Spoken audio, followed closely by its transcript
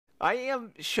I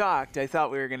am shocked. I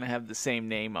thought we were going to have the same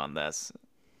name on this.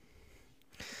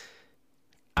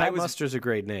 Pat Muster's a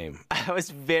great name. I was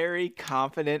very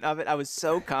confident of it. I was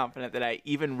so confident that I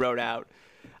even wrote out,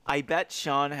 I bet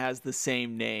Sean has the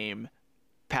same name,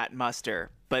 Pat Muster,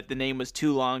 but the name was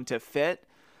too long to fit.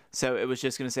 So it was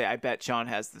just going to say, I bet Sean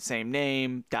has the same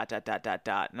name, ...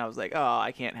 And I was like, oh,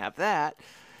 I can't have that.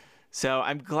 So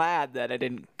I'm glad that I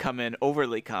didn't come in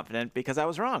overly confident because I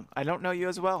was wrong. I don't know you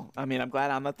as well. I mean, I'm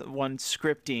glad I'm not the one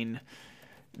scripting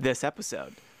this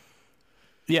episode.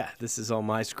 Yeah, this is all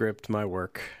my script, my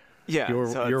work. Yeah.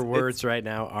 Your words right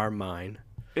now are mine.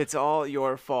 It's all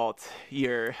your fault.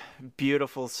 Your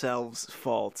beautiful self's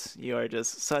fault. You are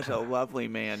just such a lovely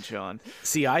man, Sean.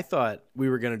 See, I thought we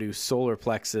were going to do solar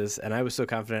plexus, and I was so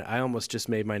confident I almost just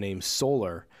made my name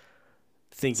Solar,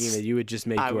 thinking that you would just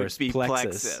make yours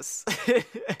plexus.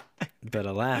 But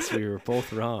alas, we were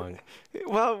both wrong.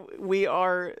 Well, we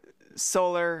are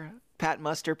Solar Pat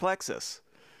Muster Plexus.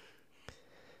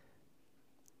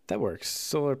 That works.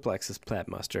 Solar plexus Pat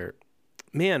Muster.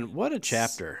 Man, what a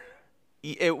chapter.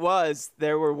 It was.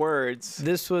 There were words.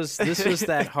 This was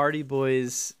that Hardy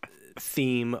Boys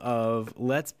theme of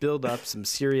let's build up some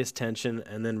serious tension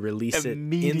and then release it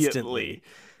instantly.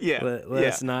 Yeah.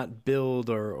 Let's not build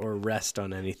or rest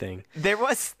on anything.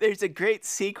 There's a great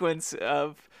sequence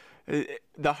of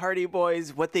the Hardy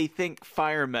Boys, what they think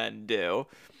firemen do,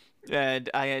 and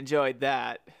I enjoyed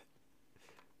that.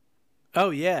 Oh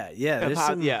yeah.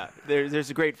 There's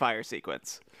a great fire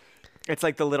sequence. It's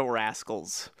like the Little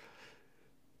Rascals.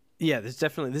 Yeah, this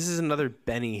is another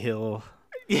Benny Hill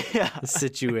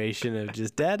situation of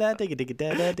just da-da, digga-digga,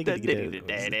 da-da,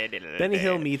 digga-digga. Benny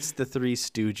Hill meets the Three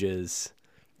Stooges.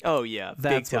 Oh, yeah.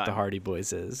 That's what the Hardy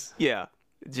Boys is. Yeah,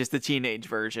 just the teenage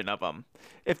version of them.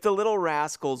 If the Little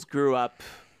Rascals grew up,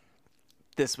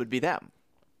 this would be them.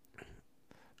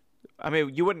 I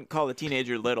mean, you wouldn't call a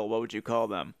teenager little. What would you call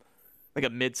them? Like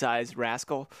a mid-sized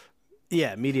rascal?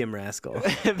 Yeah, medium rascal.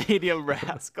 Medium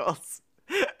rascals.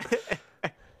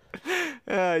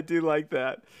 Yeah, I do like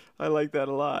that. I like that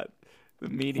a lot. The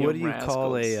medium rascals.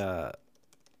 What do you call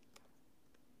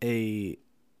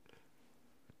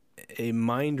a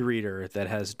mind reader that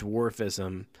has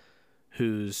dwarfism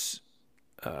who's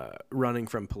running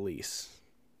from police?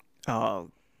 Oh,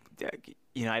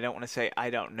 I don't want to say I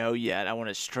don't know yet. I want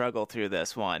to struggle through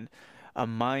this one. A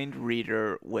mind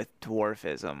reader with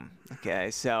dwarfism.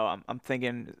 Okay, so I'm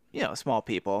thinking, small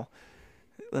people.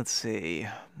 Let's see.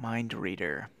 Mind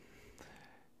reader.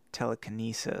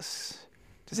 Telekinesis.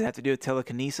 Does it have to do with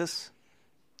telekinesis?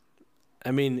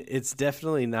 I mean, it's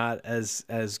definitely not as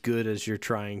good as you're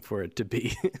trying for it to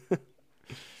be.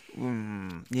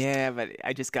 Yeah, but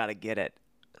I just got to get it.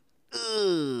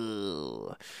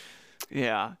 Ooh.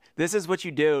 Yeah. This is what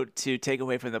you do to take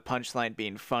away from the punchline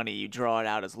being funny. You draw it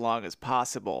out as long as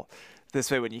possible.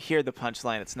 This way, when you hear the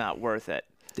punchline, it's not worth it.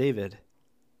 David,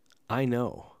 I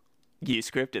know. You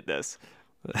scripted this.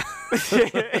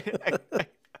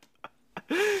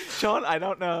 Sean, I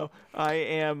don't know. I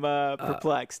am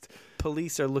perplexed.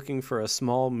 Police are looking for a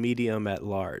small medium at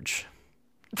large.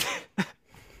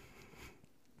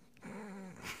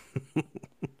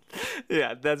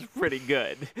 Yeah, that's pretty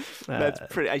good.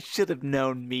 I should have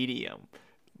known medium.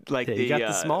 Like you got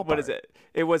the small part. What is it?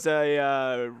 It was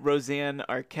a Roseanne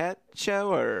Arquette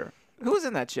show, or who was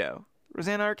in that show?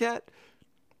 Roseanne Arquette.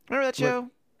 Remember that show?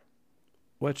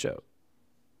 What show?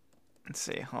 Let's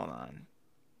see. Hold on.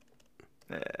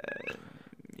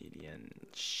 Median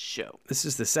show. This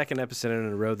is the second episode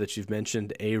in a row that you've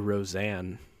mentioned a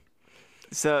Roseanne.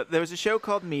 So there was a show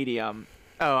called Medium.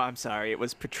 Oh, I'm sorry. It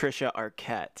was Patricia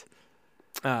Arquette.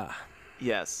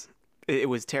 Yes. It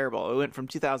was terrible. It went from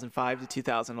 2005 to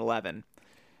 2011.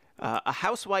 A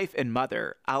housewife and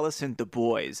mother, Allison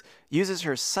DuBois, uses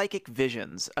her psychic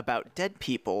visions about dead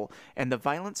people and the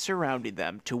violence surrounding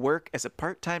them to work as a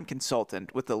part-time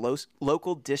consultant with the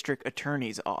local district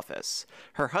attorney's office.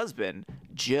 Her husband,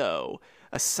 Joe,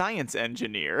 a science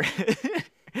engineer,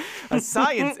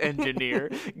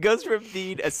 goes from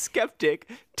being a skeptic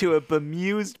to a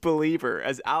bemused believer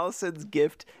as Allison's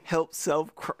gift helps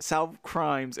solve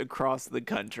crimes across the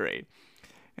country.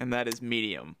 And that is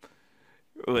Medium.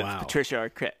 With Patricia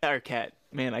Arquette.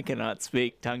 Man, I cannot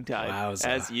speak tongue-tied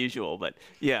as usual, but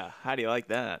yeah, how do you like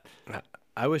that?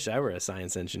 I wish I were a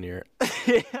science engineer.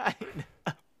 Yeah, I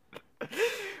know.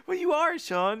 Well, you are,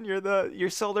 Sean. You're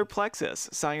solar plexus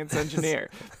science engineer.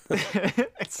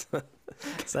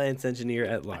 Science engineer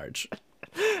at large.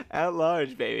 At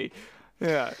large, baby.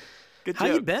 Yeah. Good job.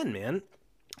 How you been, man?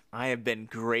 I have been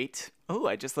great. Oh,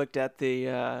 I just looked at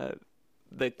the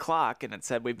clock and it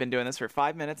said we've been doing this for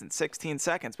 5 minutes and 16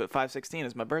 seconds, but 5:16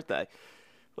 is my birthday.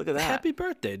 Look at that. Happy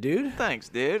birthday, dude. Thanks,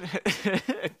 dude.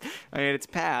 I mean, it's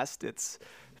past. It's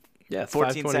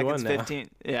 14 seconds, now. 15.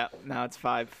 Yeah, now it's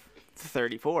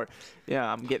 5:34.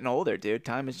 Yeah, I'm getting older, dude.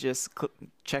 Time is just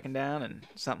checking down and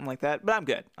something like that. But I'm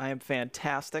good. I am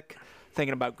fantastic.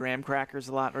 Thinking about graham crackers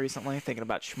a lot recently. Thinking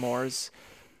about s'mores.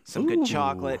 Some good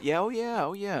chocolate. Yeah, oh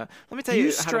yeah. Let me tell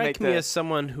you how to make strike me as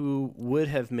someone who would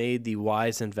have made the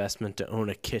wise investment to own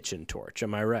a kitchen torch.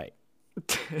 Am I right?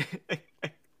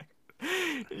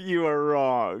 You are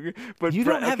wrong. But you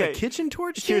don't have a kitchen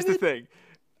torch, David? Here's the thing.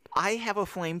 I have a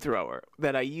flamethrower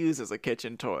that I use as a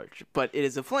kitchen torch, but it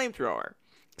is a flamethrower.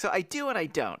 So I do and I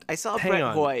don't. I saw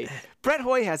Brett Hoy. Brett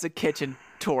Hoy has a kitchen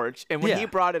torch, and when he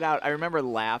brought it out, I remember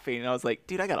laughing, and I was like,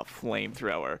 dude, I got a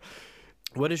flamethrower.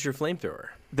 What is your flamethrower?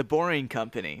 The Boring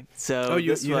Company. So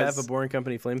you have a Boring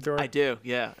Company flamethrower? I do,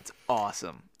 yeah. It's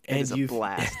awesome. It is a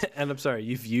blast. And I'm sorry,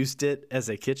 you've used it as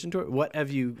a kitchen torch? What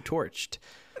have you torched?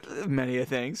 Many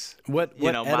things. What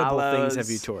edible things have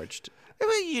you torched?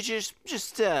 You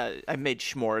just I made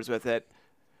s'mores with it.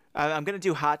 I'm going to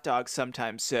do hot dogs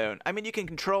sometime soon. I mean, you can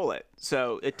control it.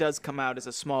 So it does come out as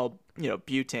a small,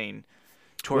 butane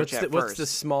torch at first. What's the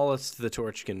smallest the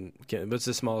torch can what's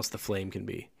the smallest the flame can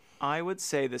be? I would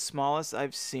say the smallest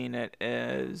I've seen it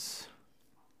is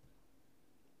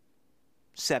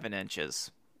 7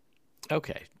 inches.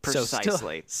 Okay.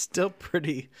 Precisely. So still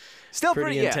pretty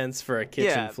intense for a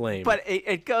kitchen flame. But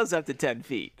it goes up to 10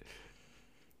 feet.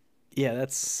 Yeah,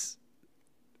 that's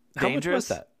dangerous. How much was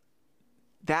that?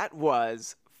 That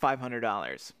was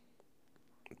 $500.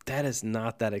 That is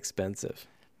not that expensive.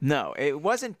 No, it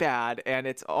wasn't bad, and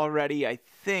it's already, I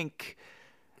think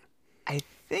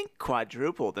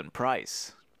quadrupled in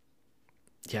price.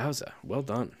 Yowza, well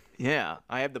done. Yeah,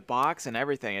 I have the box and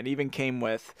everything. It even came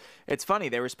with, it's funny,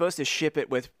 they were supposed to ship it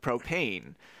with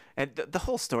propane. And the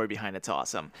whole story behind it's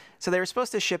awesome. So they were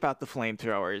supposed to ship out the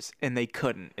flamethrowers, and they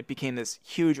couldn't. It became this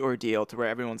huge ordeal to where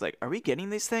everyone's like, are we getting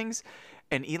these things?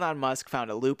 And Elon Musk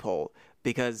found a loophole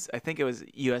because I think it was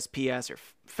USPS or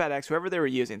FedEx, whoever they were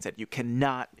using, said, you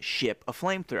cannot ship a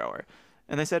flamethrower.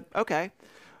 And they said, okay.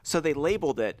 So they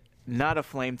labeled it not a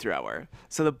flamethrower.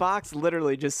 So the box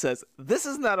literally just says, this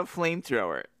is not a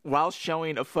flamethrower, while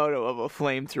showing a photo of a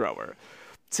flamethrower.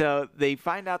 So they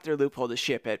find out their loophole to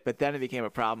ship it, but then it became a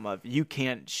problem of you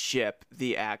can't ship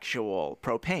the actual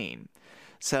propane.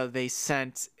 So they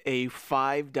sent a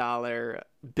 $5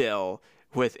 bill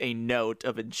with a note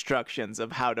of instructions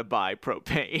of how to buy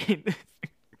propane.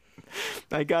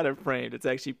 I got it framed. It's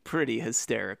actually pretty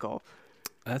hysterical.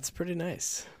 That's pretty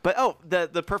nice. But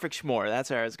the perfect s'more. That's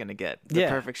where I was gonna get. The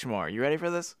perfect s'more. You ready for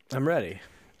this? I'm ready.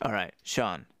 All right,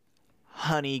 Sean.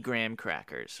 Honey graham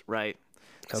crackers, right?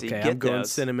 Okay, so I'm going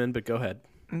cinnamon, but go ahead.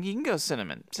 You can go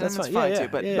cinnamon. Cinnamon's fine too,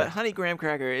 but honey graham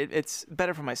cracker, it's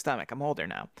better for my stomach. I'm older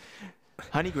now.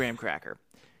 Honey graham cracker.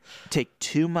 Take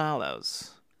 2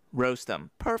 mallows, roast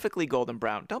them perfectly golden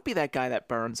brown. Don't be that guy that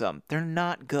burns them. They're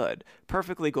not good.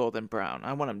 Perfectly golden brown.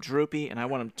 I want them droopy, and I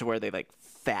want them to where they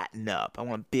fatten up. I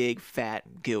want them big,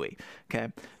 fat, gooey.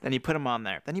 Okay. Then you put them on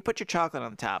there. Then you put your chocolate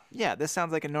on the top. Yeah, this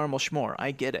sounds like a normal s'more.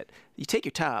 I get it. You take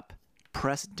your top,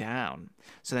 press down.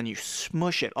 So then you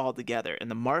smush it all together,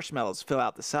 and the marshmallows fill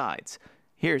out the sides.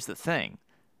 Here's the thing.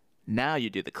 Now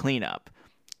you do the cleanup.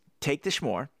 Take the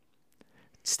s'more,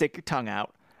 stick your tongue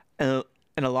out, and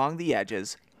along the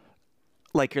edges,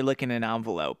 like you're licking an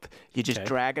envelope, you just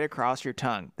drag it across your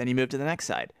tongue. Then you move to the next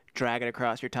side. Drag it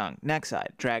across your tongue. Next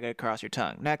side. Drag it across your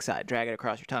tongue. Next side. Drag it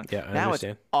across your tongue. Yeah, I now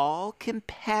understand. It's all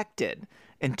compacted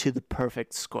into the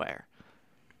perfect square.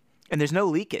 And there's no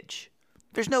leakage.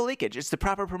 There's no leakage. It's the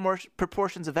proper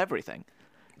proportions of everything.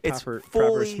 It's proper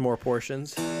s'more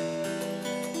portions.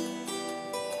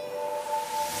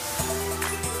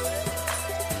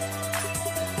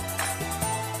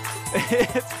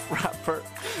 It's proper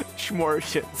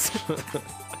s'mortions.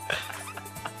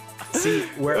 See,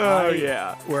 where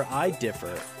I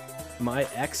differ, my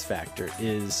X factor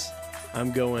is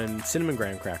I'm going cinnamon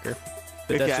graham cracker,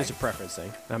 but that's just a preference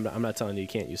thing. I'm not telling you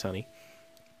can't use honey.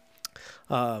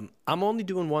 I'm only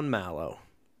doing 1 mallow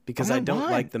because I don't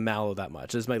like the mallow that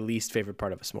much. It's my least favorite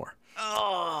part of a s'more.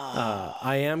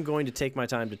 I am going to take my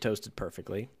time to toast it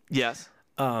perfectly. Yes.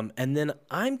 And then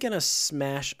I'm going to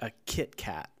smash a Kit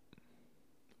Kat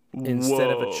instead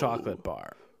of a chocolate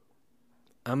bar.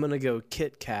 I'm going to go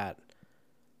Kit Kat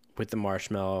with the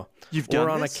marshmallow. Or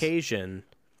on occasion,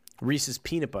 Reese's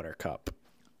Peanut Butter Cup.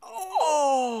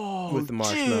 Oh, with the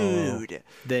marshmallow. Dude.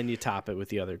 Then you top it with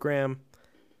the other graham.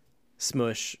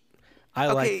 Smush. I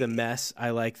like the mess. I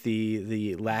like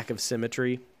the lack of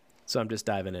symmetry. So I'm just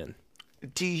diving in.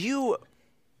 Do you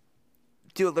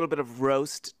do a little bit of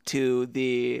roast to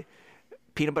the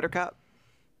peanut butter cup?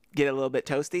 get a little bit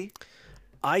toasty?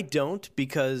 I don't,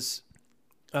 because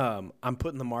I'm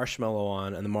putting the marshmallow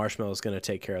on, and the marshmallow is going to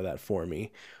take care of that for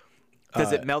me.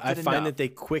 Does it melt it enough? I find that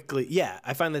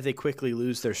they quickly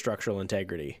lose their structural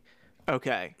integrity.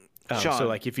 Okay. Sean, so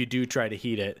like if you do try to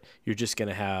heat it, you're just going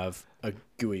to have a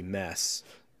gooey mess.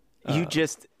 You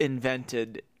just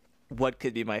invented what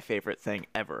could be my favorite thing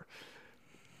ever.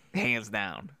 Hands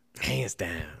down. Hands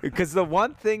down. Because the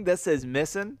one thing this is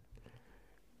missing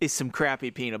is some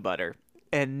crappy peanut butter.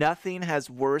 And nothing has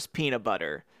worse peanut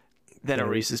butter than a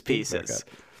Reese's Pieces.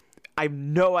 I have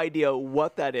no idea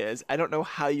what that is. I don't know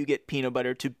how you get peanut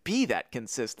butter to be that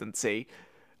consistency.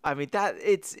 I mean,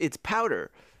 it's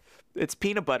powder. It's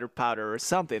peanut butter powder or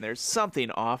something. There's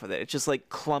something off of it. It's just like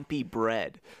clumpy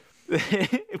bread.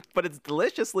 But it's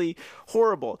deliciously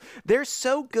horrible. They're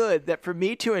so good that for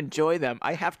me to enjoy them,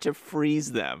 I have to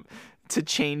freeze them to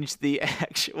change the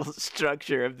actual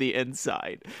structure of the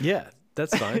inside. Yeah,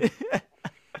 that's fine.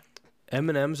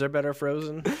 M&Ms are better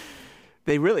frozen.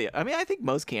 They really, I mean, I think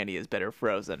most candy is better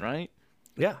frozen, right?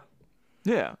 Yeah.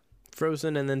 Yeah.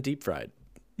 Frozen and then deep fried.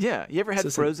 Yeah. You ever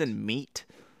had frozen meat?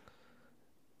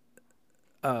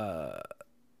 Like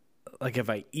have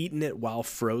I eaten it while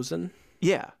frozen?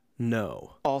 Yeah.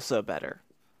 No. Also better.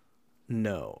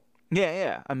 No.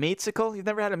 Yeah. A meatsicle? You've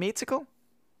never had a meatsicle?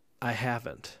 I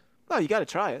haven't. Oh, you got to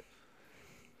try it.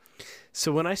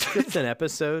 So when I script an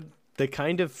episode, the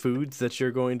kind of foods that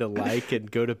you're going to like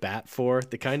and go to bat for,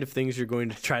 the kind of things you're going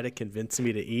to try to convince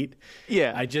me to eat.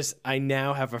 Yeah. I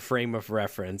now have a frame of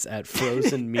reference at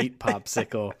frozen meat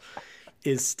popsicle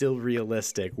is still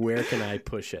realistic. Where can I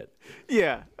push it?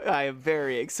 Yeah. I am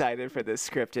very excited for this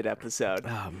scripted episode.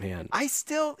 Oh, man. I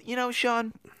still,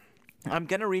 Sean, I'm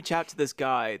going to reach out to this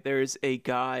guy. There's a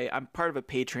guy, I'm part of a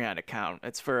Patreon account.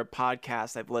 It's for a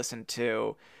podcast I've listened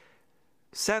to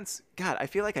since, God, I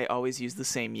feel like I always use the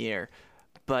same year,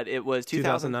 but it was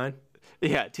 2009?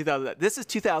 Yeah, 2000. This is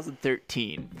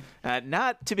 2013.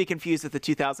 Not to be confused with the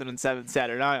 2007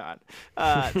 Saturday Night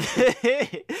On.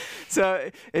 So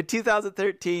in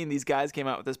 2013, these guys came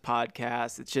out with this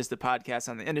podcast. It's just a podcast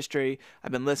on the industry.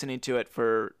 I've been listening to it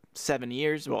for 7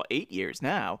 years, well, 8 years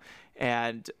now.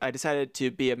 And I decided to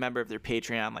be a member of their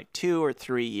Patreon like 2 or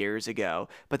 3 years ago.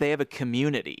 But they have a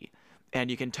community,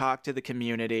 and you can talk to the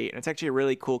community. And it's actually a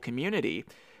really cool community.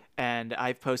 And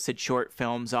I've posted short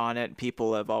films on it.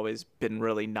 People have always been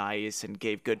really nice and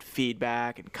gave good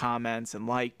feedback and comments and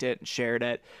liked it and shared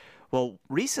it. Well,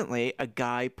 recently, a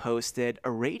guy posted a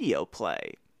radio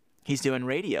play. He's doing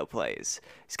radio plays.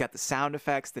 He's got the sound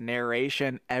effects, the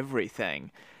narration,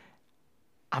 everything.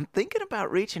 I'm thinking about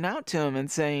reaching out to him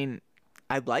and saying,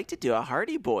 I'd like to do a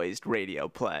Hardy Boys radio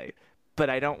play, but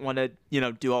I don't want to,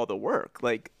 do all the work.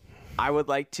 Like, I would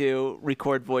like to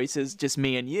record voices, just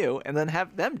me and you, and then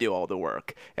have them do all the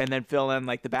work, and then fill in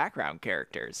like the background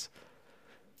characters.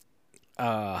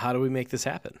 How do we make this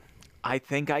happen? I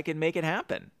think I can make it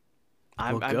happen.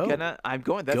 I'm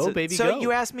going. Go, baby, so go.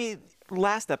 You asked me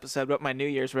last episode what my New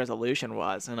Year's resolution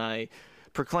was, and I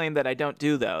proclaimed that I don't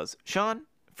do those. Sean,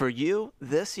 for you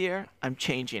this year, I'm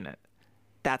changing it.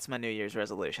 That's my New Year's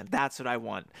resolution. That's what I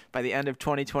want. By the end of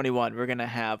 2021, we're going to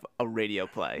have a radio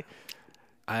play.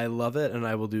 I love it, and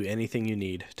I will do anything you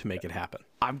need to make it happen.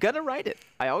 I'm going to write it.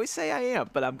 I always say I am,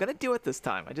 but I'm going to do it this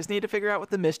time. I just need to figure out what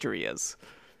the mystery is.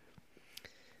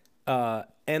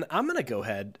 And I'm going to go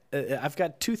ahead. I've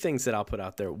got 2 things that I'll put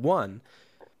out there. One,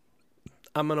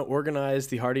 I'm going to organize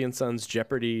the Hardy & Sons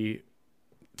Jeopardy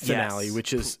finale,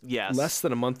 which is less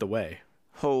than a month away.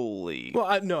 Holy.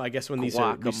 Well, no, I guess when these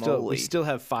are, we still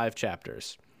have 5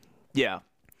 chapters. Yeah.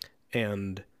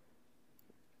 And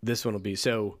this one will be,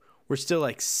 so we're still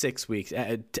like 6 weeks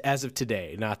as of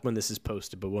today, not when this is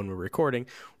posted, but when we're recording,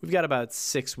 we've got about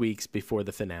 6 weeks before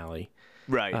the finale.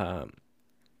 Right.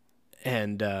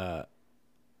 And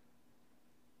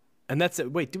that's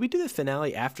it. Wait, did we do the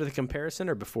finale after the comparison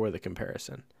or before the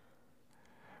comparison?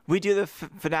 We do the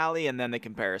finale and then the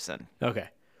comparison. Okay.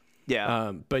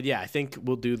 Yeah. But yeah, I think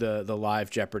we'll do the live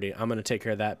Jeopardy. I'm going to take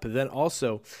care of that. But then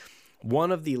also,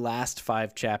 one of the last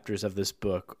 5 chapters of this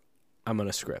book, I'm going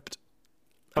to script.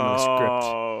 I'm going to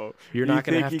script. You're not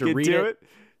going to have to read it.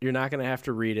 You're not going to have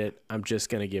to read it. I'm just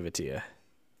going to give it to you.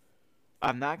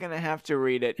 I'm not going to have to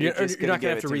read it. You're not going to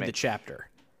have to read the chapter.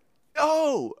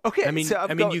 Oh, okay. I mean,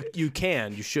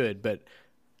 you should, but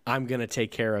I'm going to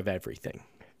take care of everything.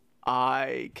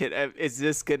 Is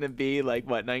this going to be like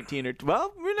what, 19 or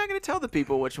 12? We're not going to tell the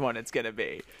people which one it's going to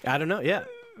be. I don't know. Yeah.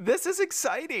 This is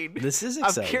exciting.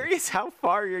 I'm curious how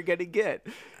far you're going to get.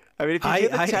 I mean, if you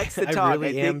do the text to talk, I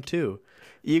really am too.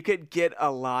 You could get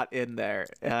a lot in there.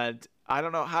 And I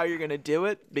don't know how you're going to do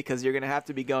it because you're going to have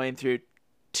to be going through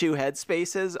 2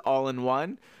 headspaces all in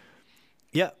one.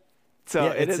 Yeah. So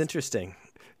yeah, it's interesting.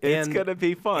 It's going to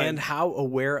be fun. And how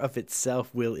aware of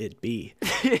itself will it be?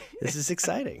 This is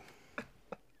exciting.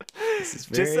 This is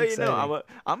very exciting. Just so you know,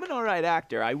 I'm an all right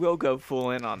actor. I will go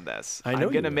full in on this. I know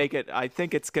I'm going to make it. I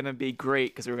think it's going to be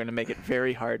great because we're going to make it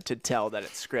very hard to tell that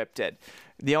it's scripted.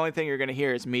 The only thing you're going to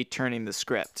hear is me turning the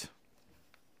script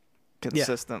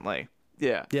consistently.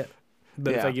 Yeah.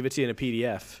 But if I give it to you in a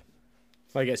PDF,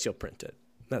 I guess you'll print it.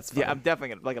 That's fine. Yeah, I'm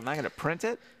definitely going to. Am I going to print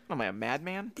it? Am I a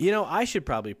madman? I should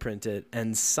probably print it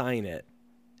and sign it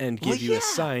and give you a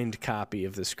signed copy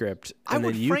of the script. And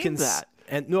then you can that.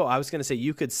 And no, I was going to say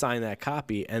you could sign that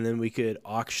copy and then we could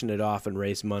auction it off and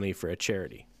raise money for a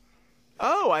charity.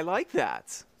 Oh, I like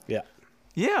that. Yeah.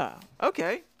 Yeah.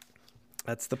 Okay.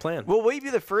 That's the plan. Will we be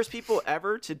the first people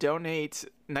ever to donate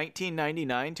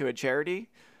 $19.99 to a charity,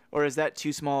 or is that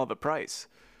too small of a price?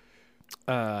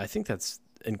 I think that's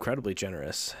incredibly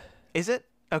generous. Is it?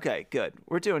 Okay, good.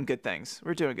 We're doing good things.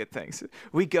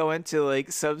 We go into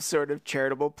like some sort of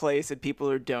charitable place and people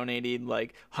are donating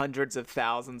like hundreds of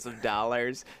thousands of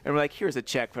dollars, and we're like, here's a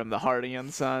check from the Hardy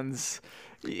and Sons.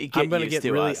 I'm gonna get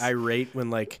really irate when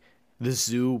like the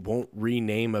zoo won't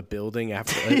rename a building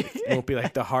after it won't be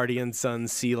like the Hardy and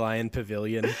Sons Sea Lion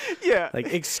Pavilion. Yeah.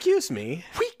 Like, excuse me.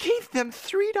 We gave them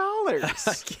 $3. I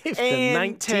gave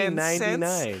them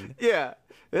 $19.99. Yeah.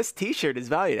 This T-shirt is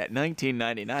valued at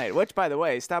 $19.99, which, by the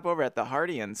way, stop over at the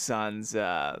Hardy and Sons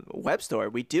web store.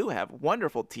 We do have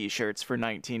wonderful T-shirts for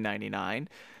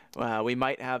 $19.99. We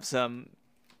might have some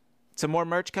more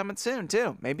merch coming soon,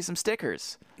 too. Maybe some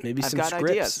stickers. Maybe some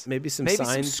scripts. Ideas. Maybe some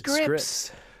signed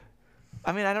scripts.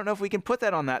 I mean, I don't know if we can put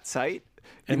that on that site.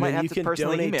 You and might then have you to can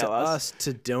personally donate email to us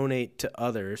to donate to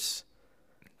others.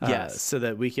 Yes. So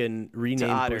that we can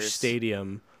rename Busch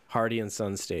Stadium Hardy and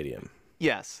Sons Stadium.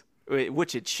 Yes.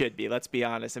 Which it should be, let's be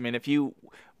honest. I mean, if you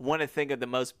want to think of the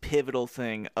most pivotal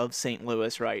thing of St.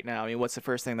 Louis right now, I mean, what's the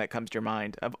first thing that comes to your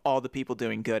mind? Of all the people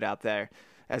doing good out there,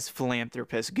 as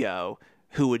philanthropists go,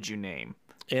 who would you name?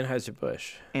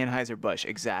 Anheuser-Busch. Anheuser-Busch,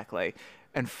 exactly.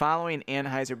 And following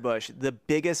Anheuser-Busch, the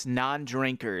biggest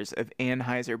non-drinkers of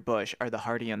Anheuser-Busch are the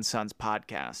Hardy and Sons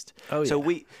podcast. Oh, yeah. So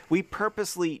we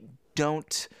purposely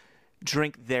don't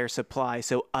drink their supply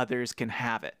so others can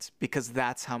have it, because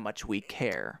that's how much we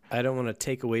care. I don't want to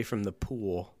take away from the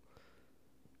pool.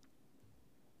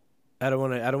 I don't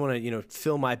want to,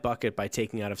 fill my bucket by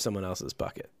taking out of someone else's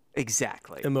bucket.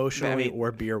 Exactly. Emotionally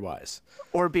or beer-wise.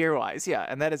 Or beer-wise, yeah.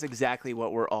 And that is exactly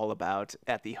what we're all about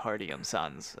at the Hardy and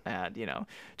Sons. And,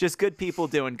 just good people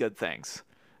doing good things.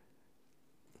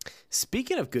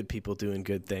 Speaking of good people doing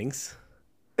good things,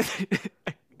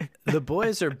 the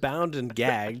boys are bound and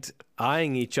gagged,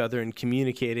 eyeing each other and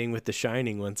communicating with The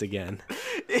Shining once again.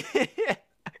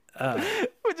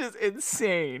 Which is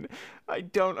insane. I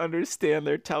don't understand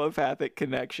their telepathic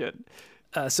connection.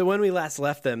 So when we last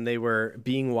left them, they were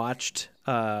being watched,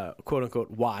 quote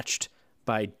unquote, watched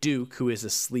by Duke, who is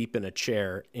asleep in a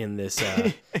chair in this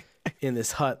in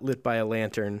this hut lit by a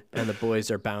lantern, and the boys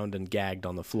are bound and gagged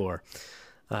on the floor.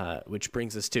 Which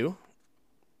brings us to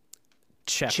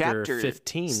chapter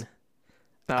 15.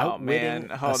 Oh man,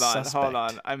 hold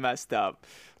on. I messed up.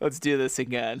 Let's do this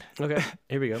again. Okay,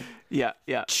 here we go. Yeah.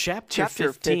 Chapter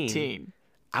 15.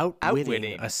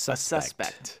 Outwitting a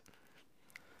suspect.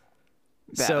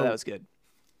 That was good.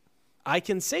 I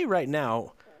can say right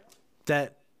now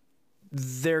that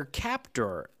their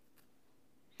captor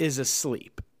is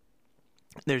asleep.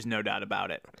 There's no doubt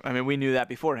about it. I mean, we knew that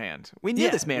beforehand. We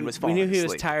knew this man was falling asleep. We knew he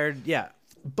was tired, yeah.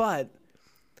 But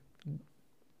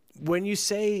when you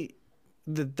say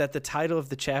that the title of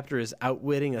the chapter is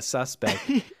Outwitting a Suspect,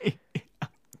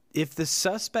 if the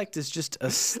suspect is just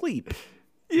asleep,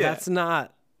 that's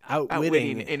not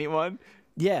outwitting anyone.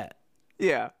 Yeah.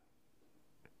 Yeah.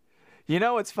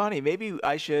 It's funny. Maybe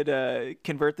I should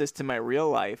convert this to my real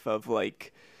life of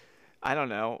like, I don't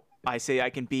know. I say I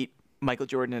can beat Michael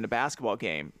Jordan in a basketball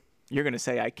game. You're going to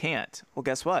say I can't. Well,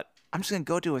 guess what? I'm just going to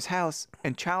go to his house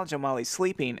and challenge him while he's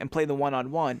sleeping and play the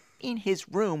one-on-one in his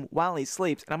room while he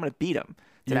sleeps, and I'm going to beat him.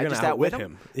 Did I just outwit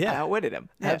him? Yeah. I outwitted him.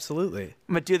 Yeah. Absolutely.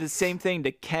 I'm going to do the same thing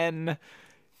to Ken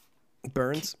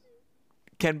Burns.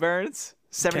 Ken Burns,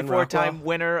 74-time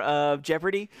winner of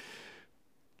Jeopardy.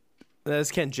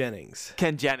 That's Ken Jennings.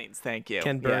 Ken Jennings, thank you.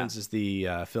 Ken Burns is the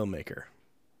filmmaker.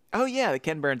 Oh, yeah, the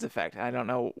Ken Burns effect. I don't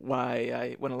know why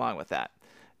I went along with that.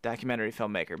 Documentary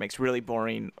filmmaker. Makes really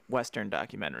boring Western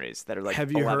documentaries that are like 11 hours.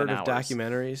 Have you heard of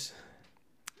documentaries?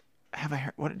 Have I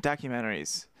heard? What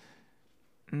documentaries?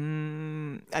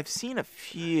 I've seen a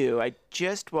few. I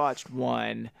just watched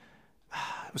one.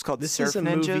 It was called Surf Ninjas. This is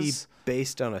a movie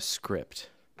based on a script.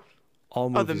 All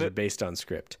movies are based on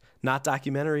script, not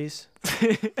documentaries.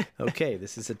 Okay,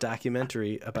 this is a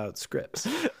documentary about scripts.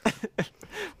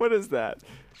 What is that?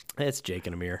 It's Jake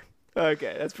and Amir.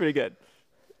 Okay, that's pretty good.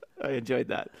 I enjoyed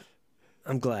that.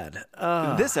 I'm glad.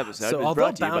 This episode so is although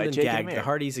brought to you bound by and Jake and gagged, Amir. the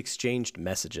Hardys exchanged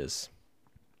messages.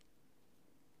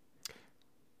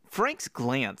 Frank's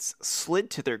glance slid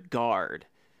to their guard.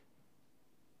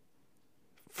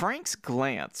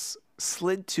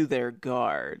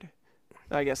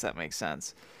 I guess that makes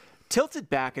sense. Tilted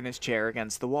back in his chair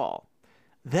against the wall.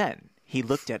 Then he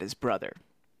looked at his brother.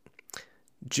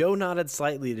 Joe nodded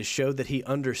slightly to show that he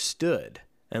understood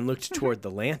and looked toward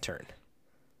the lantern.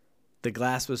 The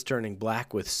glass was turning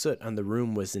black with soot and the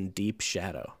room was in deep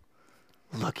shadow.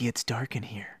 Lucky it's dark in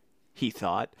here, he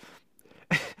thought.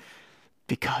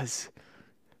 Because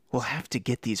we'll have to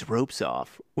get these ropes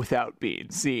off without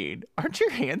being seen. Aren't your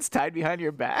hands tied behind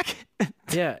your back?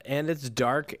 Yeah, and it's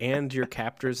dark and your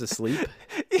captor's asleep.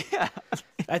 Yeah.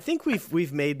 I think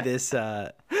we've made this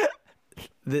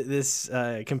this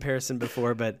comparison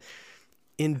before, but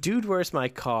in Dude, Where's My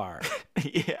Car?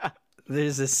 Yeah.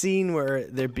 There's a scene where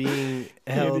they're being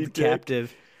held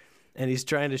captive, and he's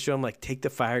trying to show him, like, take the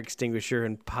fire extinguisher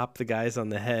and pop the guys on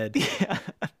the head. Yeah.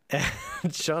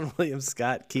 And Sean William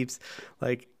Scott keeps,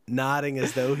 like, nodding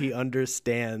as though he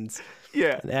understands.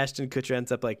 Yeah. And Ashton Kutcher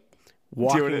ends up, like,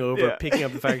 walking over, picking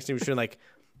up the fire extinguisher, and, like,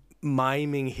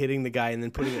 miming hitting the guy and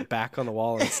then putting it back on the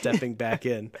wall and stepping back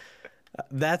in.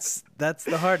 That's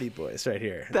the Hardy Boys right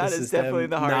here. This is definitely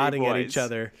the Hardy nodding Boys. At each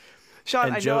other.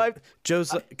 Sean, and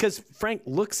Joe's because Frank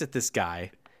looks at this guy,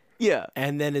 yeah,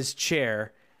 and then his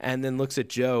chair, and then looks at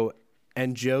Joe,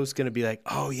 and Joe's gonna be like,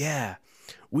 "Oh yeah,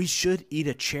 we should eat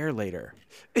a chair later."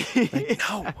 Like,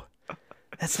 no,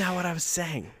 that's not what I was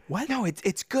saying. What? No,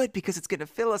 it's good because it's gonna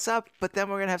fill us up, but then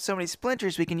we're gonna have so many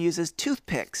splinters we can use as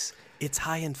toothpicks. It's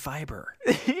high in fiber.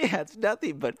 Yeah, it's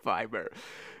nothing but fiber.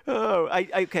 Oh,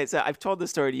 okay. So I've told this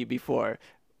story to you before,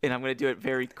 and I'm going to do it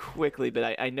very quickly,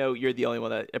 but I know you're the only one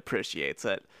that appreciates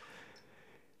it.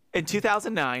 In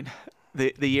 2009,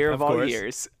 the year of all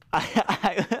years,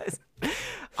 I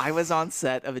was on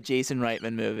set of a Jason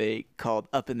Reitman movie called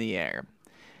Up in the Air.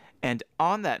 And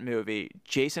on that movie,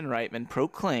 Jason Reitman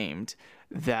proclaimed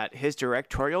that his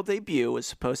directorial debut was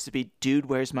supposed to be Dude,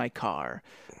 Where's My Car?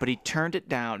 But he turned it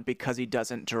down because he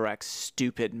doesn't direct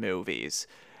stupid movies.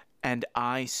 And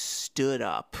I stood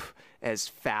up as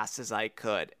fast as I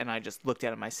could, and I just looked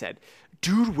at him. I said,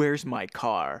 Dude, Where's My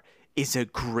Car? Is a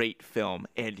great film,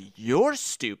 and you're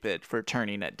stupid for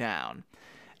turning it down.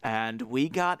 And we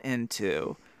got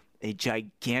into a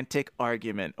gigantic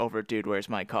argument over Dude, Where's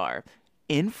My Car?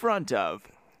 In front of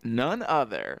none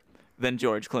other than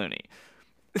George Clooney.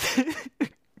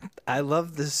 I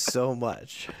love this so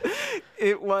much.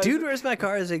 It was Dude, Where's My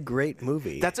Car is a great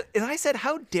movie. And I said,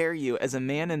 how dare you, as a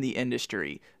man in the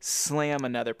industry, slam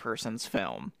another person's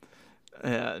film?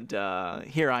 And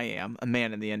here I am, a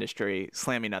man in the industry,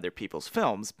 slamming other people's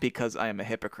films because I am a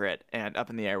hypocrite. And Up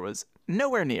in the Air was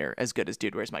nowhere near as good as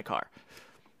Dude, Where's My Car?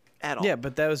 At all. Yeah,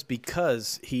 but that was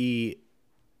because he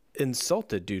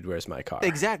insulted Dude, Where's My Car?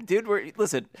 Exactly.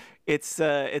 Listen, it's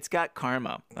got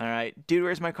karma. All right, Dude,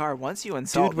 Where's My Car? Once you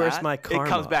insult Dude, Where's My Karma? It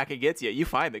comes back and gets you. You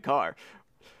find the car.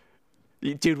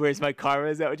 Dude, Where's My Karma?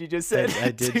 Is that what you just said?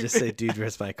 I did just say, Dude,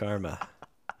 Where's My Karma?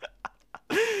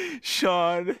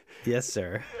 Sean. Yes,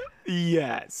 sir.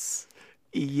 Yes.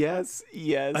 A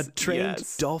trained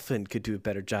dolphin could do a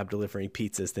better job delivering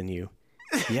pizzas than you.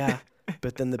 Yeah.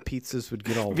 But then the pizzas would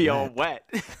get all wet.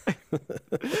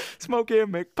 Smokey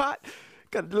and McPot.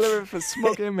 Got to deliver for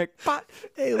Smokey and McPot.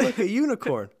 Hey, look, a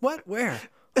unicorn. What? Where?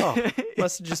 Oh,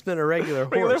 must have just been a regular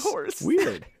horse.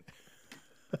 Weird.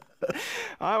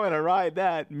 I want to ride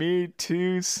that. Me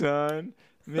too, son.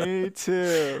 Me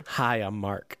too. Hi, I'm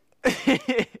Mark. All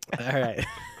right.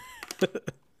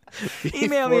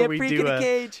 Email me at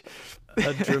PreKittyCage.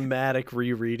 A dramatic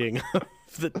rereading of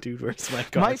the Dude, Where's My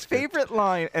Car? My favorite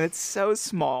line, and it's so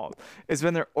small, is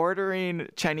when they're ordering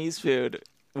Chinese food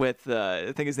with,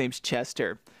 I think his name's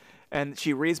Chester, and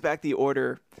she reads back the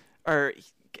order, or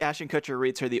Ashton Kutcher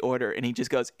reads her the order, and he just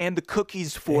goes, and the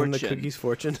cookie's fortune. And the cookie's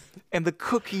fortune. And the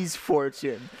cookie's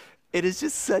fortune. It is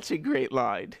just such a great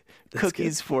line. That's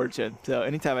cookie's good. Fortune. So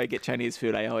anytime I get Chinese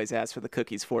food, I always ask for the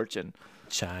cookie's fortune.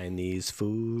 Chinese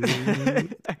food.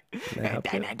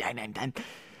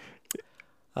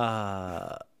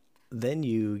 Then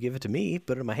you give it to me,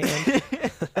 put it in my hand.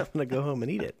 I'm going to go home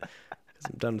and eat it because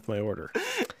I'm done with my order.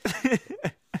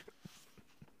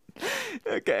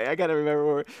 Okay, I got to remember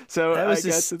more. So that was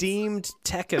esteemed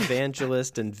tech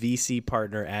evangelist and VC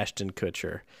partner Ashton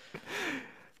Kutcher.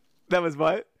 That was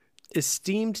what?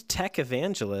 esteemed tech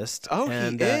evangelist. Oh,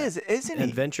 and, he is, isn't he?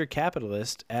 And venture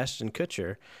capitalist Ashton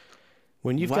Kutcher.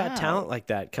 When you've got talent like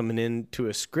that coming into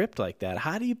a script like that,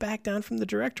 how do you back down from the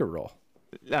director role?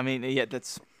 I mean, yeah,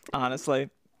 that's honestly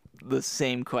the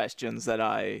same questions that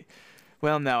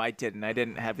well, no, I didn't. I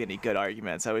didn't have any good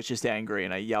arguments. I was just angry,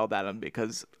 and I yelled at him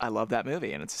because I love that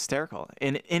movie, and it's hysterical.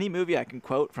 In any movie I can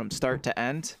quote from start to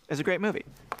end is a great movie.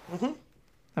 Mm-hmm.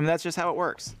 I mean, that's just how it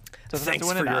works.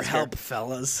 Thanks for your help,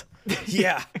 fellas.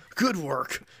 Yeah, good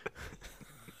work.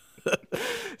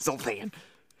 Zoltan.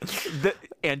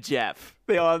 And Jeff.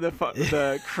 They all have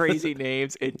the crazy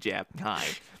names. And Jeff. Hi.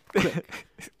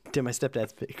 To my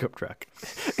stepdad's pickup truck.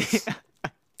 Yeah.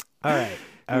 All right.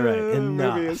 Enough. The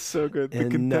movie is so good. The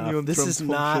continuum. This is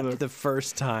not the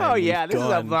first time. Oh yeah, this is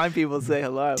how blind people say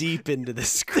hello. Deep into the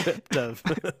script of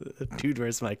Dude,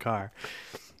 Where's My Car?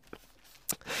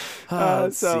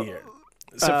 Let's see here.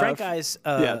 So Frank's eyes.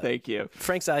 Yeah, thank you.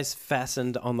 Frank's eyes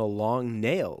fastened on the long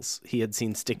nails he had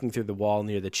seen sticking through the wall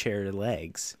near the chair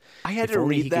legs. I had to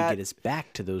read he that. Could get his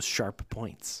back to those sharp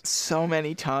points so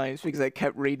many times because I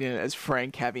kept reading it as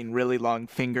Frank having really long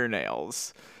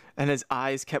fingernails, and his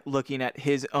eyes kept looking at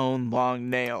his own long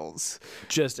nails,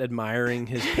 just admiring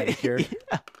his pedicure.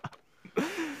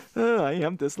 I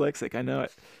am dyslexic. I know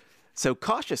it. So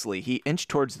cautiously, he inched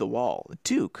towards the wall.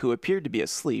 Duke, who appeared to be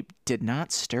asleep, did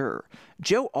not stir.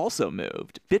 Joe also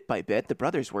moved. Bit by bit, the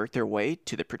brothers worked their way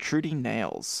to the protruding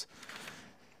nails.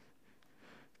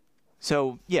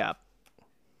 So, yeah,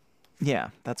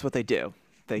 that's what they do.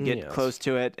 They get close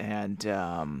to it,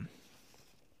 and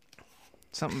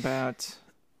something about...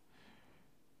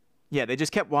 Yeah, they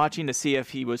just kept watching to see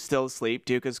if he was still asleep.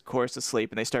 Duke is, of course,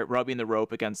 asleep, and they start rubbing the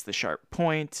rope against the sharp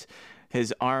point.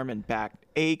 His arm and back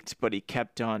ached, but he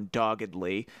kept on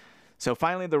doggedly. So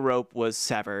finally the rope was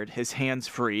severed, his hands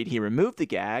freed. He removed the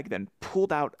gag, then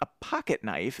pulled out a pocket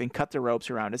knife and cut the ropes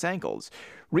around his ankles.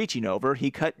 Reaching over, he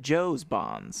cut Joe's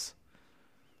bonds.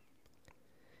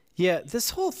 Yeah,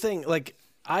 this whole thing, like,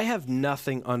 I have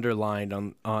nothing underlined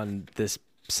on this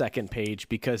second page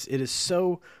because it is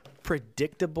so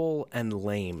predictable and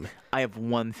lame. I have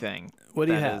one thing. What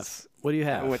do you have? What do you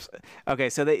have? Okay,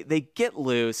 so they get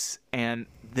loose and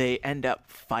they end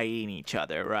up fighting each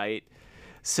other, right?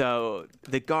 So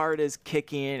the guard is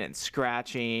kicking and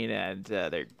scratching, and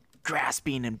they're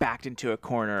grasping and backed into a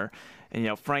corner.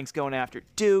 And, Frank's going after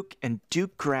Duke, and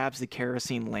Duke grabs the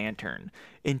kerosene lantern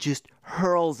and just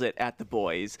hurls it at the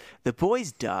boys. The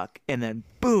boys duck, and then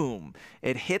boom,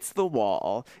 it hits the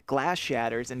wall. Glass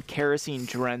shatters, and kerosene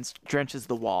drenches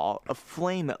the wall. A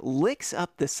flame licks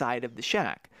up the side of the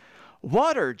shack.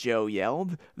 "Water," Joe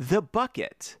yelled. "The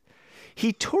bucket."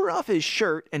 He tore off his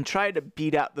shirt and tried to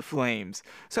beat out the flames.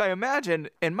 So I imagine,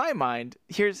 in my mind,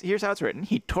 here's how it's written.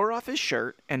 He tore off his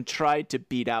shirt and tried to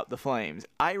beat out the flames.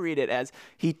 I read it as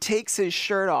he takes his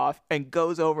shirt off and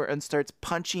goes over and starts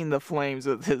punching the flames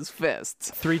with his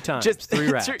fists. 3 times. Just 3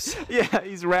 raps. Yeah,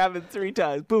 he's rapping 3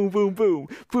 times. Boom, boom, boom.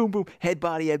 Boom, boom. Head,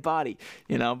 body, head, body.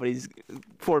 But he's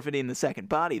forfeiting the second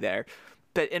body there.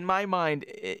 But in my mind,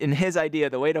 in his idea,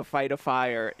 the way to fight a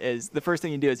fire is the first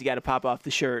thing you do is you got to pop off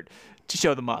the shirt to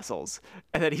show the muscles.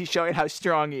 And then he's showing how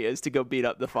strong he is to go beat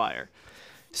up the fire.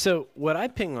 So what I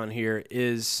ping on here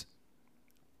is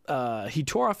he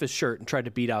tore off his shirt and tried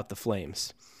to beat out the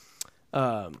flames.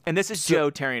 And this is Joe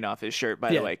tearing off his shirt,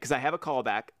 by the way, because I have a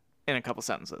callback in a couple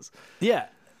sentences. Yeah.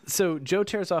 So Joe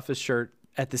tears off his shirt.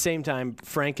 At the same time,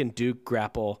 Frank and Duke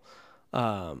grapple.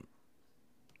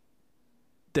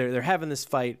 They're having this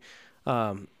fight.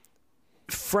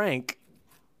 Frank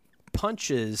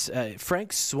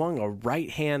swung a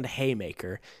right-hand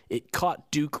haymaker. It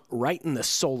caught Duke right in the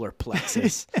solar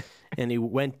plexus, and he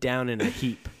went down in a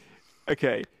heap.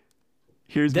 Okay,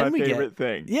 here's my favorite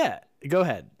thing. Yeah, go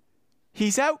ahead.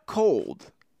 "He's out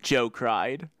cold," Joe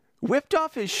cried, whipped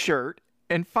off his shirt,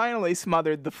 and finally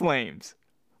smothered the flames.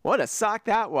 What a sock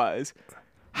that was.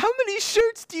 "How many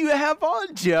shirts do you have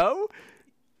on, Joe?"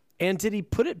 And did he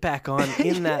put it back on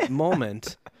in that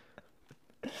moment?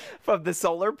 From the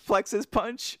solar plexus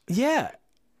punch? Yeah.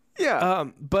 Yeah.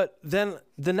 But then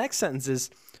the next sentence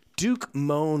is, Duke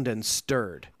moaned and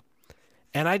stirred.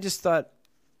 And I just thought,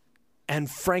 and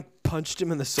Frank punched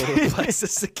him in the solar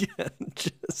plexus again.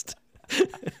 Just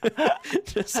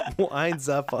winds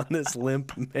up on this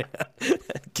limp man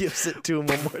and gives it to him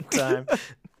one more time.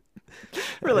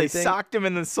 Really socked him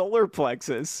in the solar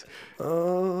plexus.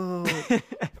 Oh.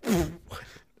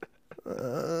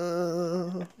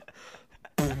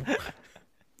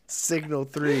 Signal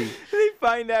 3. They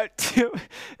find out too.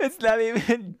 It's not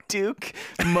even Duke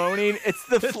moaning. It's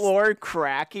the floor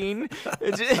cracking.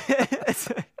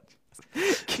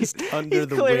 Just under He's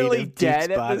the clearly weight of dead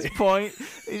Duke's at body. this point.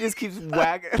 He just keeps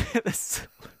whacking this.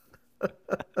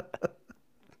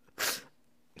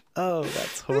 Oh,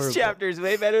 that's horrible. This chapter is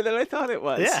way better than I thought it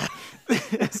was. Yeah.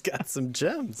 It's got some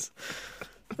gems.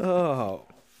 Oh.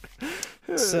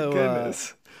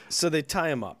 So they tie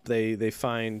him up. They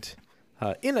find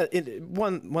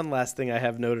one last thing I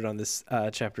have noted on this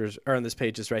chapters or on this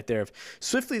page is right there.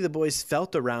 Swiftly the boys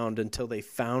felt around until they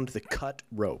found the cut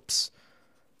ropes,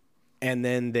 and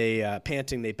then they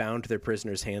panting they bound their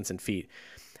prisoners' hands and feet.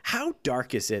 How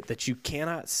dark is it that you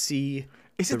cannot see?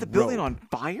 Is it the building on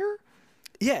fire?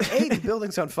 Yeah, A, the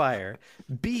building's on fire.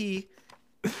 B,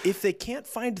 if they can't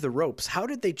find the ropes, how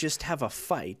did they just have a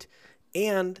fight?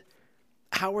 And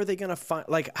how are they going to find,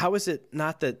 like, how is it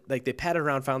not that, like, they patted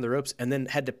around, found the ropes, and then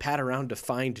had to pat around to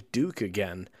find Duke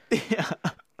again? Yeah.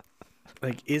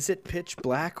 Like, is it pitch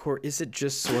black or is it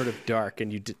just sort of dark?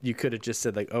 And you could have just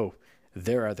said, like, oh,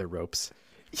 there are the ropes.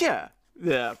 Yeah.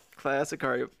 Yeah. Classic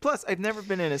cardio. Plus, I've never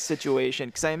been in a situation,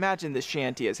 because I imagine the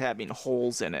shanty is having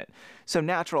holes in it. So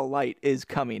natural light is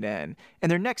coming in.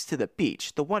 And they're next to the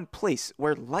beach, the one place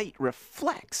where light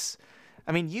reflects.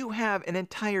 I mean, you have an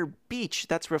entire beach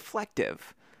that's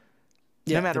reflective.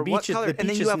 Yeah, no matter what color. And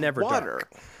then you have never water.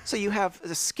 Dark. So you have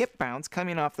a skip bounce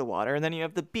coming off the water, and then you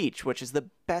have the beach, which is the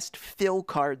best fill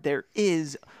card there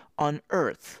is on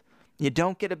Earth. You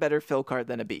don't get a better fill card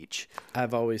than a beach.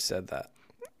 I've always said that.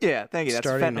 Yeah, thank you. That's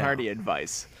Starting Fenton Hardy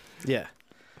advice. Yeah,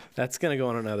 that's going to go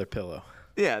on another pillow.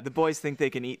 Yeah, the boys think they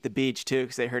can eat the beach, too,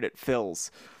 because they heard it fills.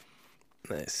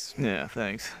 Nice. Yeah,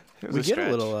 thanks. We get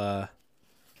a little...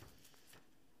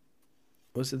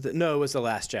 Was it? No, it was the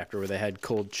last chapter where they had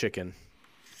cold chicken.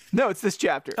 No, it's this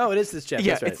chapter. Oh, it is this chapter.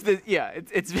 Yeah, that's right.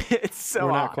 It's so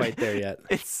We're odd. not quite there yet.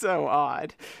 It's so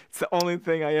odd. It's the only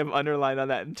thing I have underlined on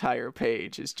that entire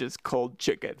page is just cold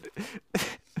chicken.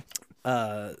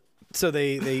 So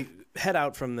they head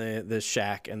out from the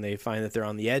shack and they find that they're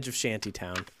on the edge of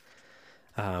Shantytown,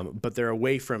 but they're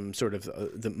away from sort of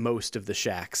the most of the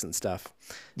shacks and stuff.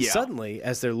 Yeah. Suddenly,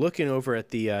 as they're looking over at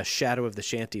the shadow of the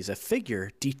shanties, a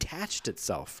figure detached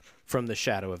itself from the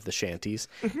shadow of the shanties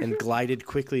and glided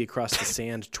quickly across the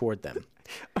sand toward them.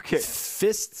 Okay.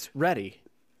 Fists ready,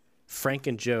 Frank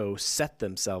and Joe set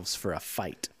themselves for a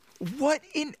fight. What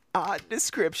an odd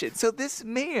description. So this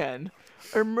man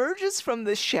emerges from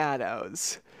the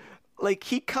shadows. Like,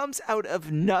 he comes out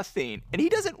of nothing, and he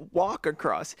doesn't walk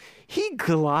across. He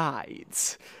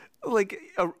glides. Like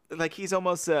he's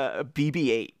almost a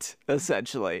BB-8,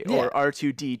 essentially, or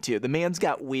R2-D2. The man's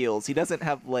got wheels. He doesn't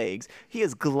have legs. He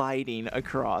is gliding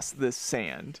across this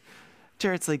sand.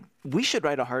 Jared's like, we should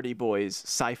write a Hardy Boys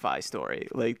sci-fi story.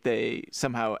 Like, they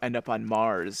somehow end up on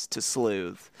Mars to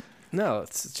sleuth. No,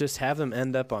 it's just have them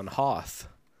end up on Hoth.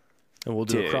 And we'll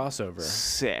do a crossover.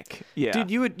 Sick. Yeah. Dude,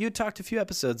 you had talked a few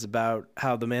episodes about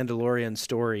how the Mandalorian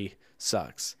story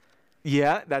sucks.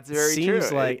 Yeah, that's very true.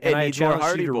 Seems like, and I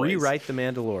challenged you to rewrite the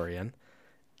Mandalorian,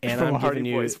 and I'm giving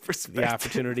you the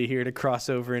opportunity here to cross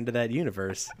over into that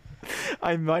universe.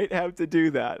 I might have to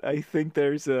do that. I think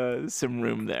there's some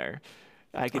room there.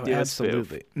 I could do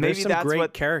absolutely. A spoof. Maybe there's some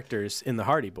great characters in the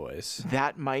Hardy Boys.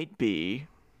 That might be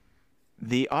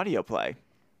the audio play.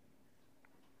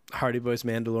 Hardy Boys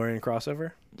Mandalorian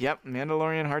crossover? Yep,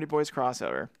 Mandalorian Hardy Boys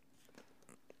crossover.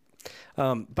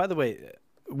 By the way,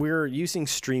 we're using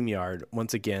StreamYard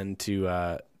once again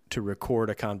to record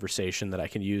a conversation that I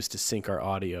can use to sync our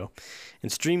audio.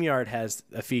 And StreamYard has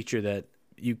a feature that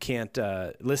you can't,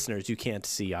 listeners, you can't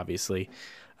see, obviously,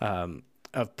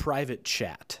 of private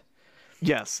chat.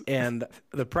 Yes. And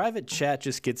the private chat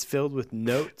just gets filled with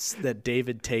notes that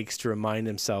David takes to remind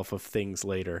himself of things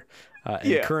later.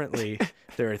 And currently,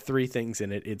 there are 3 things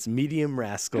in it. It's medium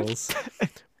rascals,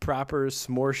 proper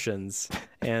smortions,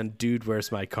 and dude,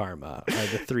 where's my karma are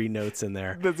the 3 notes in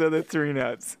there. Those are the 3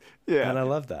 notes. Yeah. And I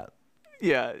love that.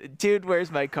 Yeah. Dude, where's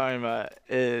my karma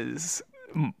is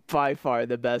by far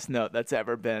the best note that's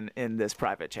ever been in this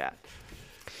private chat.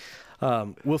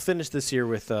 We'll finish this year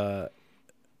with...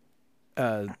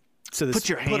 Put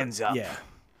your hands up. Yeah.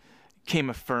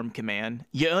 Came a firm command.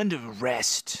 You're under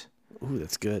arrest. Ooh,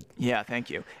 that's good. Yeah, thank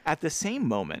you. At the same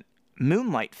moment,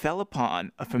 moonlight fell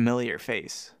upon a familiar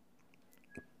face.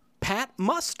 Pat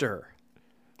Muster,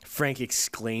 Frank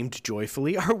exclaimed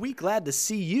joyfully. Are we glad to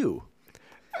see you?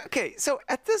 Okay, so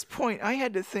at this point, I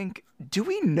had to think, do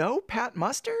we know Pat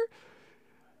Muster?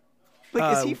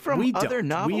 Like, is he from other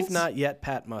novels? We've not yet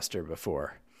Pat Muster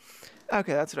before.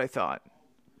 Okay, that's what I thought.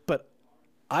 But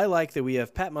I like that we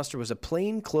have Pat Muster was a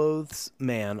plainclothes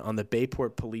man on the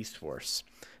Bayport police force.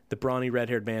 The brawny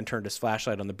red-haired man turned his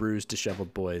flashlight on the bruised,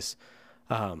 disheveled boys.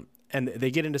 And they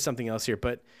get into something else here,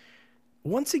 but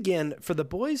once again, for the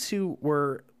boys who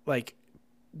were like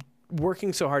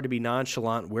working so hard to be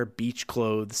nonchalant, wear beach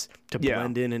clothes to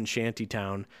blend in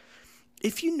Shantytown.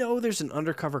 If you know there's an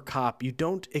undercover cop, you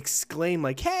don't exclaim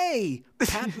like, "Hey,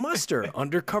 Pat Muster,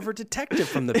 undercover detective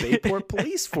from the Bayport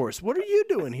Police Force. What are you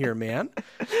doing here, man?"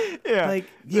 Yeah, like,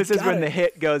 this is when the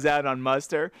hit goes out on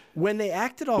Muster. When they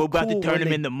acted all We're cool, about to turn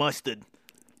him into mustard.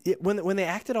 When they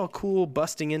acted all cool,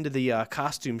 busting into the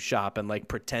costume shop and like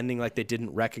pretending like they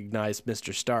didn't recognize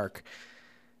Mr. Stark,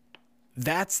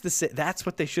 that's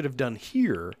what they should have done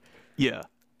here. Yeah.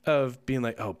 Of being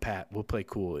like, "Oh, Pat, we'll play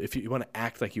cool. If you want to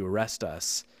act like you arrest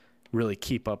us, really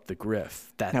keep up the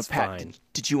griff. That's now, Pat, fine."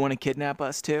 Did you want to kidnap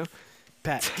us too?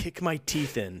 Pat, kick my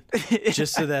teeth in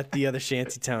just so that the other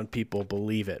Shantytown people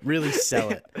believe it. Really sell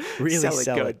it. Really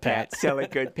sell it, Pat. Sell it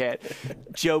good, Pat.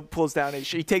 Joe pulls down his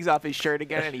shirt. He takes off his shirt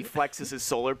again and he flexes his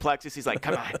solar plexus. He's like,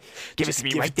 "Come on, give it to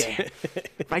me right there.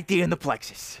 Right there in the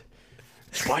plexus.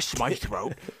 Swash my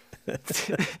throat."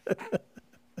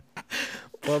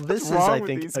 Well, this is, I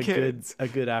think, a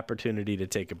good opportunity to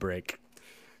take a break.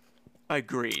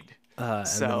 Agreed. And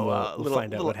then we'll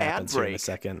find out what happens here in a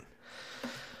second.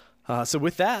 So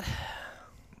with that,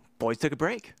 boys took a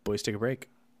break. Oh,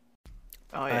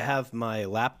 yeah. I have my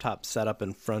laptop set up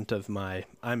in front of my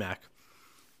iMac,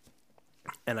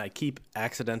 and I keep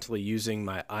accidentally using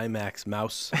my iMac's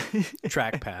mouse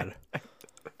trackpad,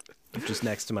 which is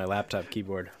next to my laptop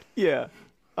keyboard. Yeah.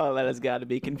 Oh, that has got to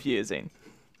be confusing.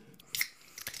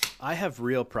 I have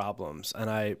real problems, and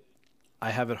I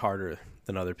have it harder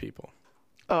than other people.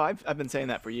 Oh, I've been saying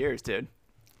that for years, dude.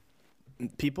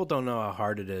 People don't know how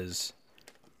hard it is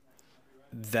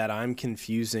that I'm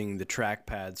confusing the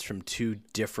trackpads from two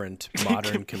different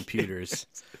modern computers.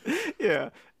 Yeah.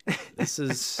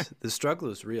 The struggle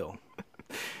is real.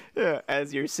 Yeah,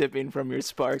 as you're sipping from your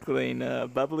sparkling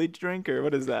bubbly drink, or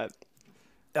what is that?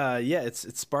 Yeah,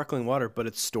 it's sparkling water, but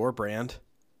it's store brand.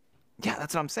 Yeah,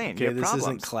 that's what I'm saying. Okay, this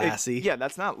isn't classy. Yeah,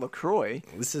 that's not LaCroix.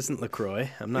 This isn't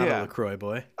LaCroix. I'm not a LaCroix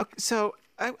boy. Okay, so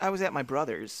I was at my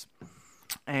brother's,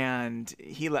 and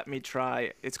he let me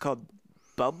try. It's called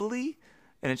Bubbly,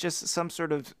 and it's just some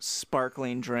sort of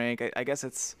sparkling drink. I guess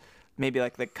it's maybe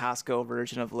like the Costco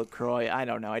version of LaCroix. I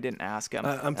don't know. I didn't ask him.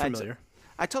 I'm familiar.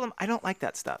 I told him I don't like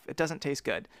that stuff. It doesn't taste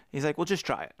good. He's like, "Well, just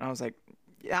try it." And I was like,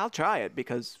 "Yeah, I'll try it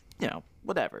because,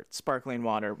 whatever. It's sparkling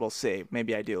water. We'll see.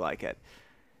 Maybe I do like it."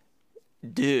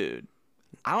 Dude,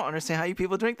 I don't understand how you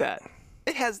people drink that.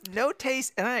 It has no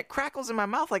taste, and then it crackles in my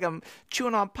mouth like I'm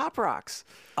chewing on Pop Rocks.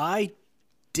 I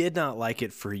did not like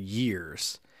it for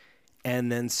years,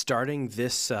 and then starting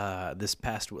this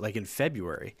past, like in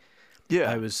February,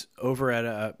 I was over at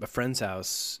a friend's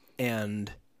house,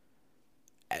 and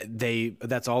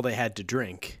that's all they had to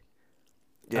drink.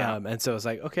 Yeah, and so I was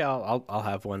like, okay, I'll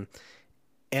have one,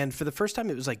 and for the first time,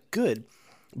 it was like good.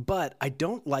 But I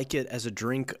don't like it as a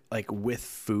drink, like with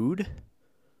food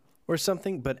or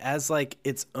something, but as like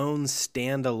its own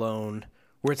standalone,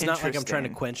 where it's not like I'm trying to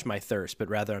quench my thirst, but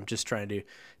rather I'm just trying to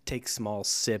take small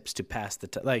sips to pass the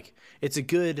time. Like, it's a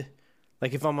good,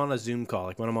 like if I'm on a Zoom call,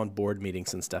 like when I'm on board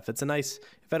meetings and stuff, it's a nice,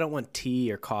 if I don't want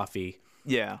tea or coffee,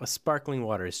 a sparkling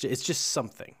water, it's just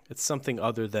something. It's something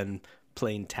other than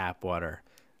plain tap water.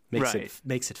 Makes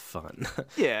it fun.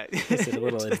 Yeah. Makes it a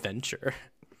little adventure.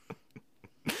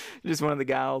 Just one of the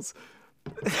gals.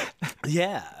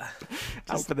 Yeah.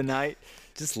 Out for the night.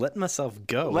 Just letting myself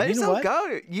go. Let yourself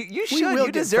go. You should.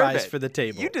 You deserve it. For the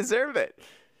table. You deserve it.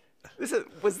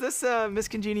 Was this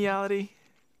miscongeniality?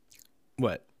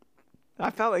 What? I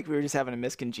felt like we were just having a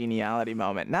miscongeniality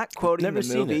moment. Not quoting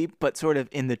the movie, but sort of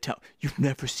in the tone. You've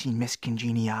never seen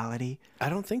Miscongeniality? I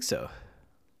don't think so.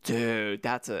 Dude,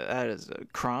 that is a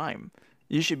crime.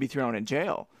 You should be thrown in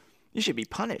jail. You should be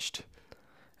punished.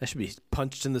 I should be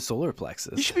punched in the solar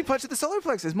plexus. You should be punched in the solar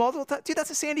plexus multiple times. Dude, that's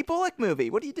a Sandy Bullock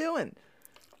movie. What are you doing?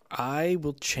 I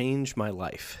will change my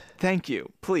life. Thank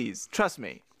you. Please. Trust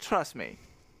me.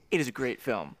 It is a great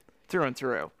film. Through and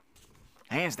through.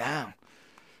 Hands down.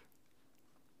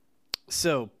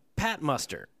 So, Pat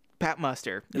Muster.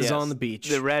 Is on the beach.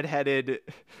 The redheaded...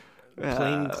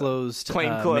 plainclothes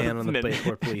man on the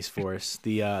Bayport Police Force.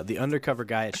 The undercover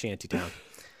guy at Shantytown.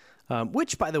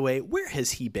 Which, by the way, where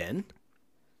has he been?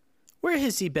 Where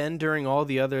has he been during all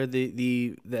the other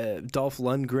the Dolph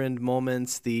Lundgren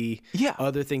moments, the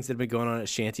other things that have been going on at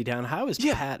Shantytown? How does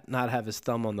Pat not have his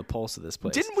thumb on the pulse of this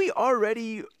place? Didn't we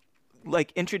already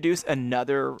introduce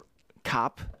another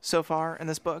cop so far in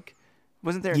this book?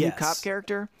 Wasn't there a new cop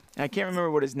character? I can't remember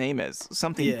what his name is.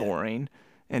 Something boring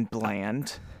and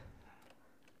bland.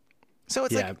 So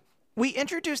it's like we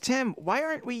introduced him. Why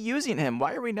aren't we using him?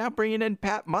 Why are we now bringing in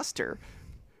Pat Muster?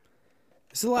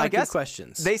 There's a lot of good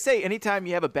questions. They say anytime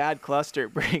you have a bad cluster,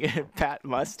 bring in Pat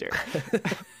Muster.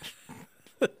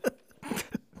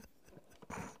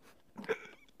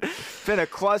 Been a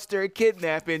cluster of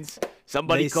kidnappings.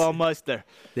 Somebody call Muster.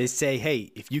 They say,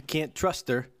 hey, if you can't trust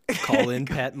her, call in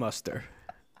Pat Muster.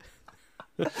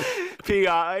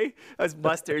 PI, that's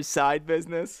Muster's side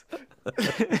business.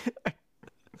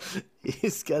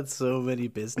 He's got so many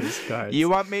business cards. You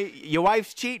want me? Your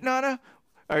wife's cheating on her?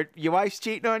 Or your wife's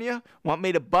cheating on you? Want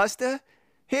me to bust her?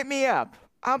 Hit me up.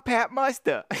 I'm Pat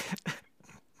Muster.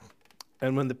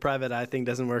 And when the private eye thing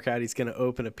doesn't work out, he's going to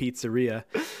open a pizzeria.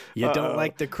 You don't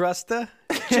like the crusta?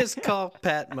 Just call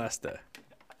Pat Muster.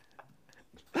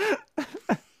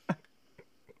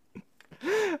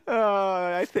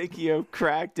 I think you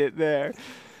cracked it there.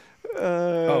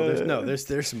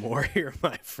 There's more here,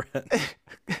 my friend.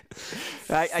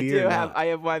 I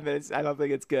have one, but I don't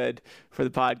think it's good for the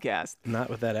podcast. Not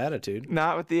with that attitude.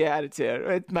 Not with the attitude.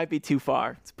 It might be too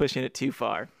far. It's pushing it too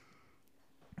far.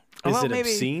 Is it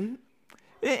obscene?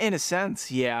 In a sense,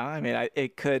 yeah. I mean,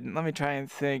 it could. Let me try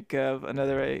and think of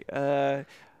another way.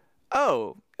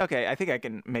 Okay. I think I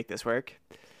can make this work.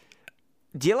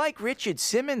 Do you like Richard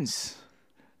Simmons?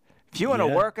 If you want to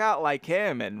work out like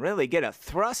him and really get a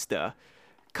thruster,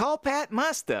 call Pat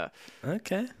Muster.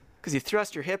 Okay. Because you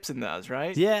thrust your hips in those,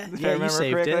 right? Yeah, you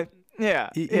saved correctly. It. Yeah.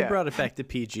 You brought it back to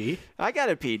PG. I got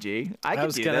a PG. I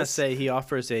was going to say he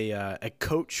offers a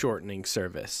coat shortening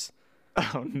service.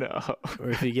 Oh, no. Or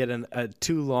if you get a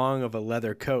too long of a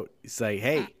leather coat, he's like,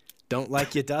 hey, don't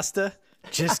like your duster?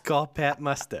 Just call Pat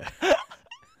Muster.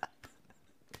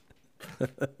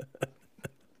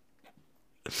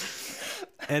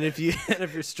 And if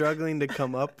you're struggling to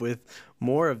come up with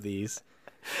more of these,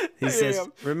 he says,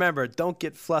 remember, don't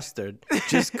get flustered.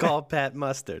 Just call Pat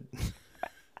Mustard.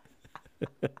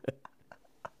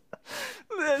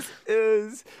 This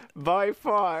is by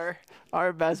far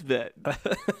our best bit.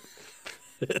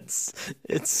 It's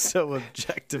so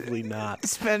objectively not.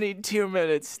 Spending 2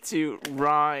 minutes to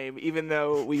rhyme, even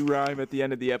though we rhyme at the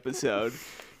end of the episode.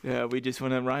 Yeah, we just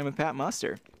want to rhyme with Pat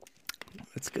Muster.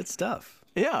 It's good stuff.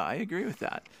 Yeah, I agree with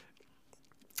that.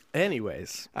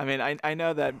 Anyways. I mean, I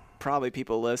know that probably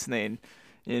people listening,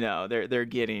 they're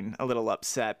getting a little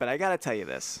upset, but I got to tell you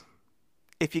this.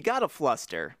 If you got a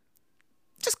fluster,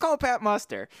 just call Pat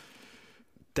Muster.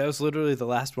 That was literally the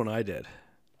last one I did.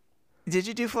 Did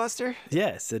you do fluster?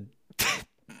 Yeah, I said,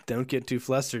 don't get too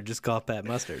flustered, just call Pat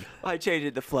Mustard. I changed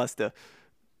it to fluster.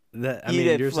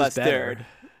 Yours is better.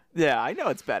 Yeah, I know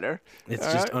it's better. It's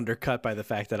just undercut by the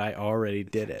fact that I already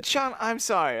did it. Sean, I'm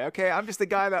sorry, okay? I'm just a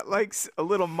guy that likes a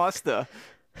little muster.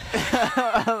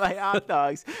 Like hot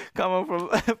dogs coming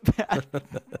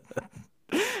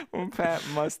from Pat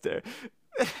Muster.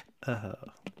 That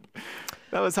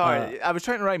was hard. I was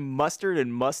trying to write mustard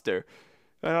and muster.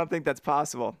 I don't think that's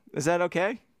possible. Is that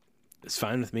okay? It's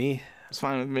fine with me. It's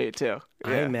fine with me, too.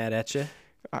 I ain't mad at you.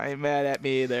 I ain't mad at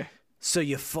me either. So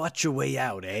you fought your way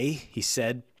out, eh? He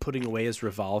said, putting away his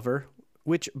revolver.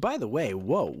 Which, by the way,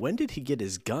 when did he get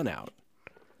his gun out?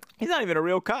 He's not even a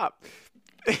real cop.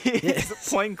 He's a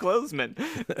plainclothesman.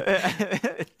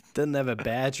 Doesn't have a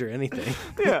badge or anything.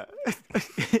 Yeah.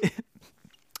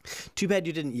 Too bad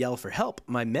you didn't yell for help.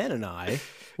 My men and I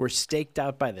were staked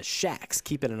out by the shacks,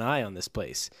 keeping an eye on this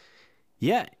place.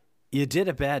 Yeah, you did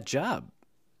a bad job.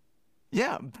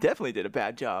 Yeah, definitely did a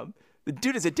bad job. The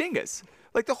dude is a dingus.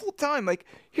 Like, the whole time,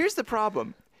 here's the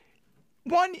problem.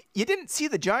 One, you didn't see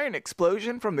the giant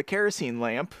explosion from the kerosene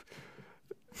lamp.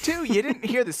 Two, you didn't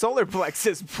hear the solar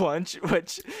plexus punch,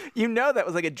 which that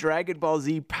was like a Dragon Ball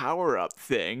Z power-up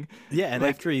thing. Yeah, and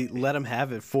after he let him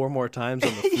have it 4 more times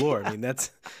on the floor, yeah. I mean, that's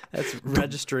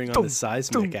registering on the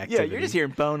seismic activity. Yeah, you're just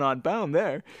hearing bone on bone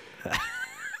there.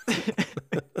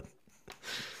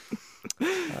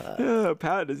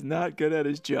 Pat is not good at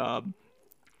his job.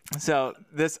 So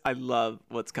I love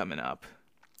what's coming up.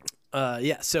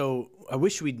 So I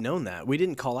wish we'd known that. We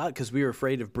didn't call out because we were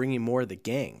afraid of bringing more of the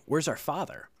gang. Where's our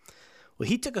father? Well,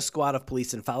 he took a squad of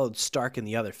police and followed Stark and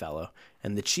the other fellow,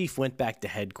 and the chief went back to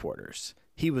headquarters.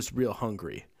 He was real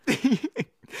hungry.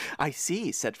 I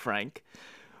see, said Frank.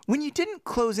 When you didn't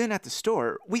close in at the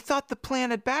store, we thought the plan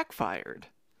had backfired.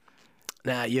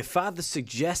 Now, your father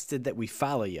suggested that we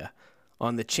follow you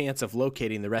on the chance of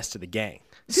locating the rest of the gang.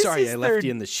 Sorry I left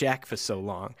you in the shack for so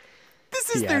long.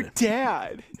 This is their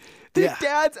dad. Their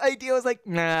dad's idea was like,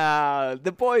 nah,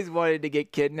 the boys wanted to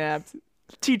get kidnapped.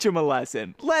 Teach them a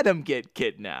lesson. Let them get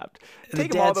kidnapped.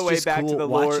 Take them all the way back to the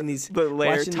lair, watching these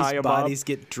bodies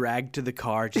get dragged to the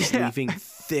car, just leaving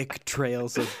thick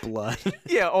trails of blood.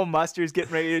 Yeah, old Muster's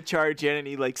getting ready to charge in, and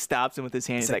he stops him with his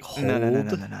hand. He's like,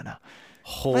 no.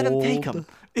 Hold. Let him take him.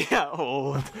 Yeah,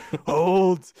 hold.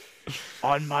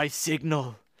 On my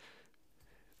signal.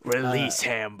 Release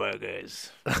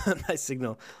hamburgers. On my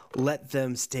signal. Let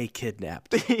them stay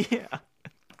kidnapped. Yeah.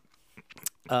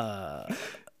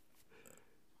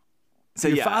 So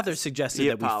your father suggested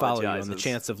that we follow you on the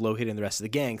chance of locating the rest of the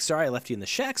gang. Sorry I left you in the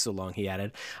shack so long, he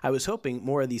added. I was hoping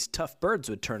more of these tough birds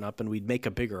would turn up and we'd make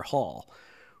a bigger haul,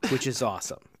 which is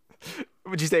awesome.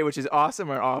 Would you say which is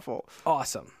awesome or awful?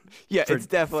 Awesome. Yeah, it's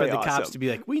definitely for the awesome. cops to be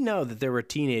like, we know that there were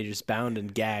teenagers bound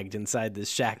and gagged inside this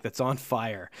shack that's on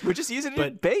fire. We're just using it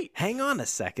as bait. Hang on a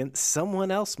second.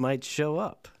 Someone else might show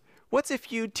up. What's a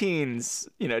few teens,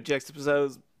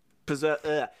 juxtapose...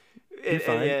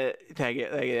 Thank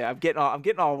you. I'm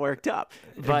getting all worked up.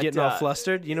 You're getting all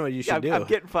flustered? You know what you should do.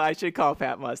 I should call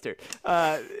Pat Mustard.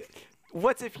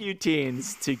 What's a few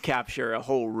teens to capture a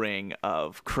whole ring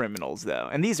of criminals, though?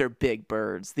 And these are big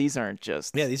birds. These aren't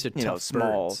just these are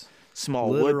small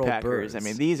literal woodpeckers. Birds. I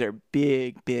mean, these are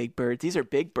big birds. These are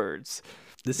big birds.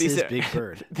 This is Big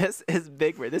Bird. This is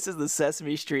Big Bird. This is the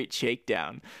Sesame Street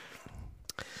Shakedown.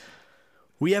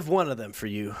 We have one of them for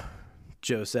you,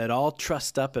 Joe said, all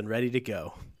trussed up and ready to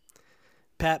go.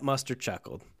 Pat Mustard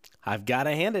chuckled. I've got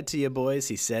to hand it to you, boys,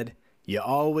 he said. You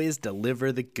always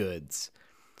deliver the goods.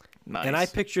 Nice. And I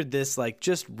pictured this like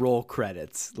just roll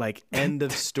credits, like end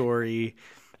of story.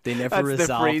 They never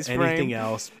resolve anything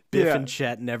else. Biff and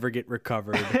Chet never get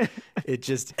recovered. It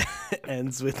just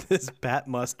ends with this Pat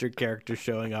Mustard character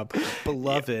showing up,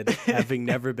 beloved, having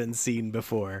never been seen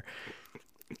before.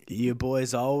 You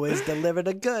boys always deliver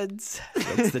the goods.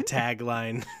 That's the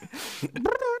tagline.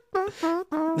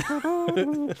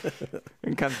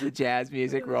 And comes the jazz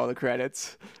music, roll the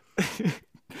credits.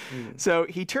 So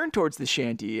he turned towards the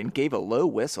shanty and gave a low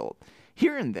whistle.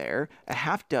 Here and there, a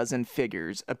half-dozen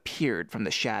figures appeared from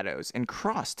the shadows and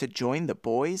crossed to join the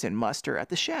boys and Muster at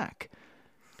the shack.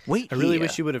 Wait, I really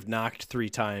wish you would have knocked 3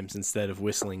 times instead of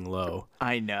whistling low.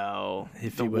 I know.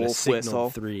 If you would have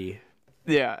signaled 3.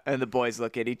 Yeah, and the boys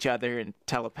look at each other and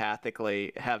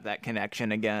telepathically have that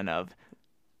connection again of,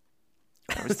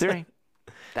 that was 3.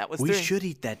 That was 3. We should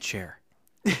eat that chair.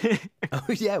 Oh,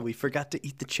 yeah, we forgot to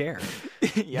eat the chair.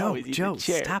 No, Joe,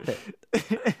 stop it.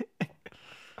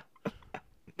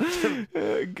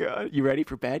 Oh, God. You ready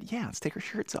for bed? Yeah, let's take our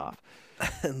shirts off.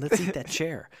 Let's eat that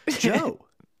chair. Joe.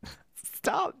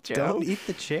 Stop, Joe. Don't eat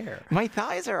the chair. My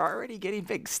thighs are already getting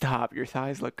big. Stop. Your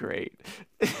thighs look great.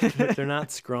 They're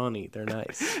not scrawny. They're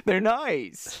nice. They're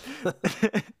nice.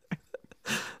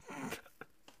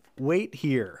 Wait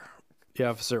here, the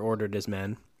officer ordered his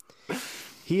men.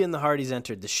 He and the Hardys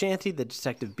entered the shanty. The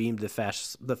detective beamed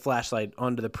the flashlight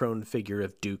onto the prone figure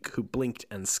of Duke, who blinked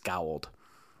and scowled.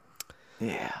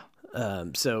 Yeah.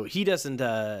 So he doesn't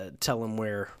tell him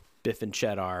where Biff and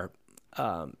Chet are,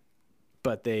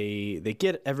 but they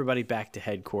get everybody back to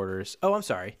headquarters. Oh, I'm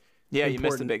sorry. Yeah, you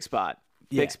missed a big spot.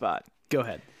 Big spot. Go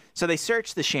ahead. So they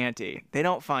search the shanty. They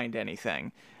don't find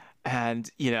anything. And,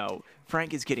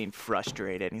 Frank is getting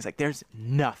frustrated. And he's like, there's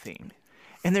nothing.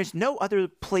 And there's no other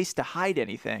place to hide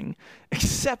anything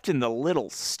except in the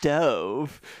little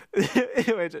stove.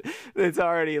 It's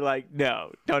already like,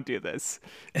 no, don't do this.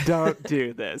 Don't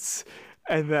do this.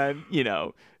 And then,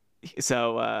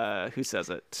 so who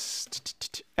says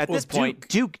it? At this point,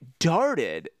 Duke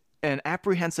darted an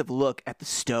apprehensive look at the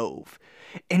stove.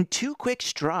 In 2 quick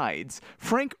strides,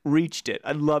 Frank reached it.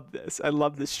 I love this. I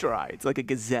love the strides, like a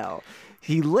gazelle.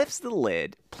 He lifts the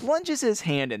lid, plunges his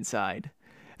hand inside.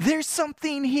 There's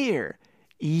something here.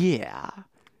 Yeah.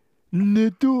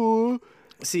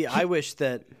 See, I wish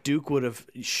that Duke would have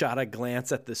shot a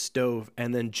glance at the stove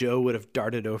and then Joe would have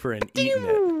darted over and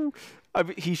eaten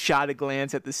it. He shot a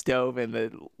glance at the stove and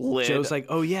the lid. Joe's like,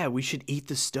 oh, yeah, we should eat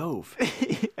the stove.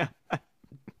 Yeah.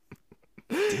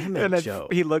 Damn it, and then Joe.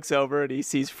 He looks over and he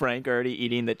sees Frank already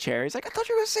eating the chair. He's like, I thought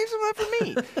you were going to save some of that for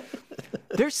me.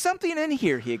 There's something in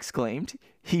here, he exclaimed.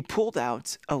 He pulled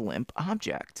out a limp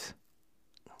object.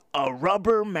 A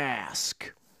rubber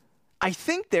mask. I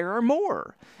think there are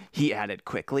more, he added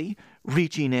quickly,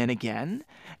 reaching in again,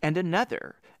 and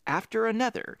another. After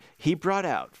another, he brought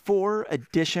out 4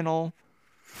 additional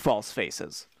false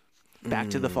faces. Back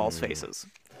to the false faces.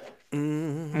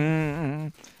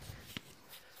 The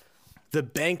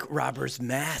bank robbers'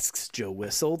 masks, Joe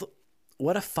whistled.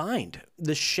 What a find.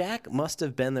 The shack must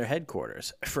have been their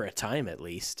headquarters, for a time at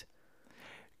least.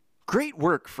 Great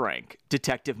work, Frank,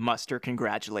 Detective Muster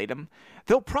congratulated him.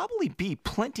 There'll probably be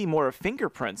plenty more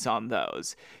fingerprints on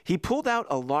those. He pulled out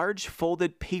a large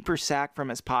folded paper sack from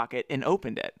his pocket and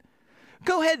opened it.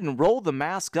 Go ahead and roll the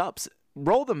masks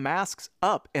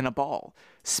up in a ball.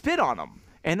 Spit on them,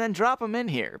 and then drop them in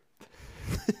here.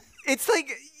 It's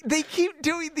like they keep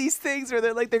doing these things where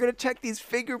they're like, they're going to check these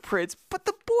fingerprints, but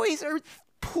the boys are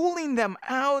pulling them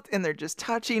out and they're just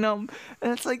touching them.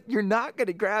 And it's like, you're not going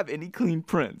to grab any clean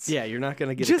prints. Yeah, you're not going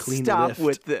to get just a clean stop lift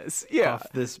with this. Yeah. off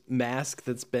this mask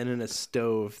that's been in a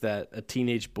stove that a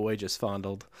teenage boy just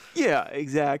fondled. Yeah,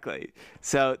 exactly.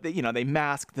 So, they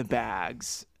mask the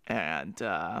bags and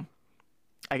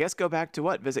I guess go back to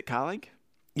what? Visit colleague?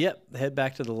 Yep, head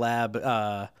back to the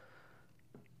lab.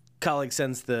 Colleague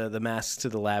sends the masks to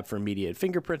the lab for immediate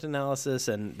fingerprint analysis,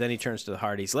 and then he turns to the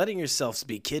Hardys. Letting yourselves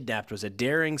be kidnapped was a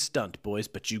daring stunt, boys,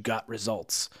 but you got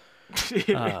results.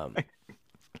 That's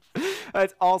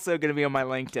also going to be on my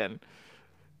LinkedIn.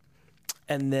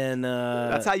 And then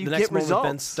that's how you the get next moment, results.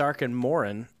 Ben Stark and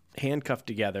Morin, handcuffed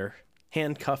together,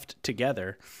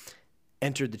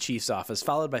 entered the chief's office,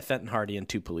 followed by Fenton Hardy and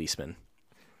 2 policemen.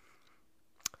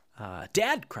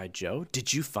 Dad, cried Joe,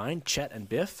 did you find Chet and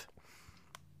Biff?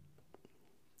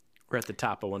 We're at the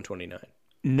top of 129.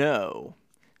 No,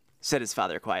 said his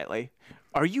father quietly.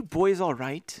 Are you boys all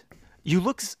right? You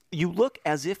look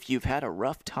as if you've had a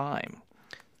rough time.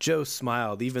 Joe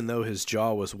smiled, even though his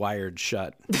jaw was wired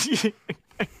shut.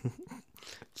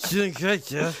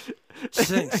 Thanks.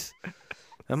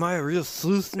 Am I a real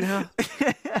sleuth now?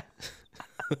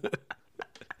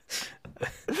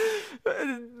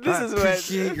 This is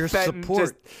appreciate your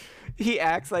support. He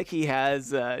acts like he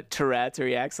has Tourette's, or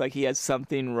he acts like he has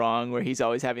something wrong where he's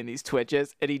always having these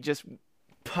twitches, and he just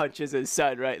punches his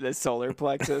son right in the solar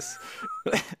plexus.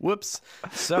 Whoops.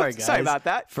 Sorry, guys. Sorry about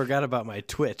that. Forgot about my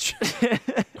twitch.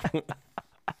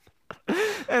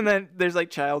 And then there's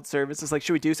like child services. Like,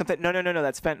 should we do something? No.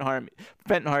 That's Fenton Hardy.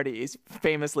 Fenton Hardy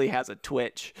famously has a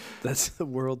twitch. That's the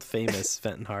world famous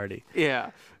Fenton Hardy.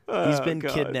 Yeah. He's been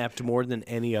kidnapped more than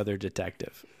any other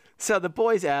detective. So the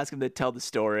boys ask him to tell the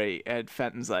story, and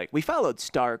Fenton's like, we followed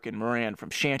Stark and Moran from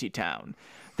Shantytown.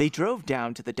 They drove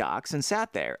down to the docks and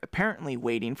sat there, apparently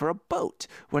waiting for a boat.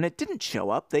 When it didn't show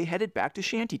up, they headed back to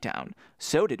Shantytown.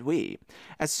 So did we.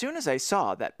 As soon as I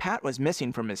saw that Pat was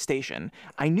missing from his station,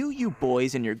 I knew you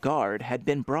boys and your guard had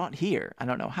been brought here. I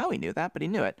don't know how he knew that, but he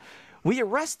knew it. We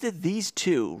arrested these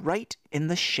 2 right in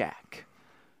the shack.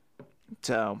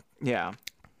 So, yeah.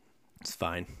 It's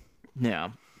fine. Yeah,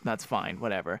 that's fine.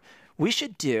 Whatever. We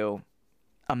should do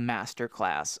a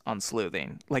masterclass on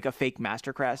sleuthing, like a fake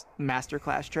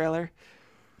masterclass trailer.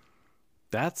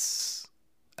 That's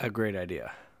a great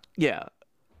idea. Yeah.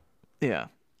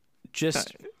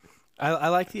 Just, I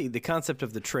like the concept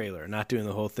of the trailer, not doing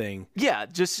the whole thing. Yeah,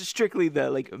 just strictly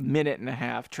the like minute and a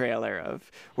half trailer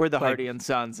of we're the Hardy and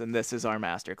Sons, and this is our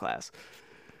masterclass.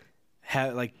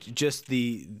 Like just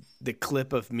the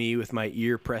clip of me with my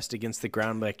ear pressed against the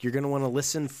ground, like you're gonna want to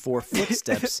listen for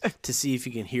footsteps to see if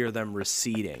you can hear them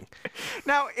receding.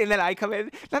 Now, and then I come in.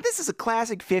 Now this is a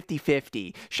classic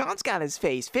 50-50. Sean's got his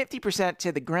face 50%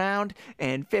 to the ground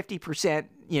and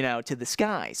 50%, to the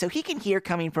sky, so he can hear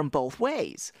coming from both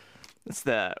ways. It's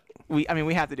we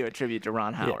have to do a tribute to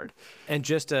Ron Howard. Yeah. And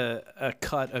just a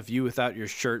cut of you without your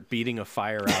shirt beating a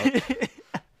fire out.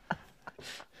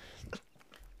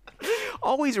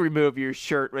 Always remove your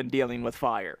shirt when dealing with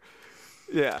fire.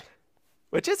 Yeah.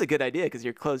 Which is a good idea because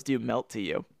your clothes do melt to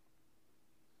you.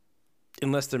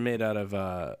 Unless they're made out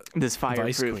of this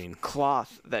fireproof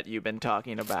cloth that you've been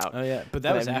talking about. Oh, yeah. But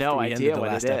that was after we ended the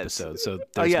last episode, so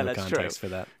there's no context for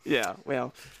that. Yeah,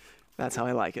 well, that's how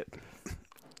I like it.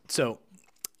 So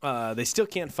they still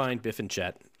can't find Biff and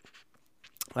Chet.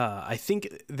 I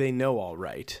think they know all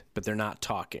right, but they're not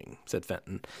talking, said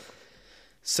Fenton.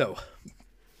 So...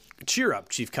 cheer up,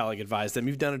 Chief Colleague advised them.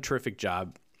 You've done a terrific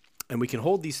job, and we can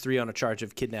hold these 3 on a charge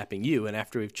of kidnapping you. And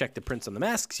after we've checked the prints on the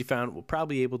masks you found, we'll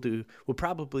probably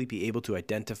be able to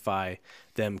identify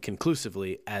them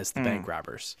conclusively as the bank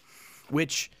robbers.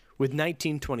 Which, with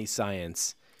 1920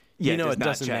 science, it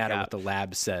doesn't matter what the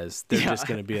lab says. They're just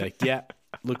going to be like, yeah,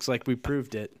 looks like we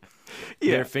proved it.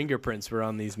 Yeah. Their fingerprints were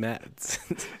on these mats.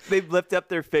 They lift up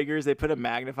their fingers, they put a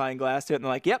magnifying glass to it, and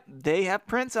they're like, yep, they have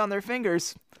prints on their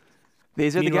fingers.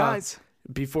 These are the guys.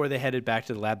 Before they headed back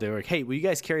to the lab, they were like, hey, will you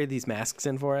guys carry these masks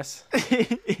in for us?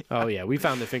 Oh, yeah. We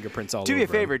found the fingerprints all over. Do me a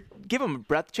favor. Give them a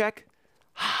breath check.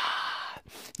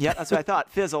 Yeah, that's what I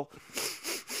thought. Fizzle.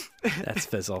 That's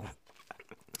Fizzle.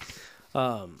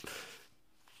 I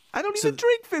don't even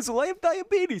drink Fizzle. I have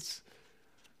diabetes.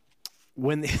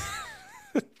 When they...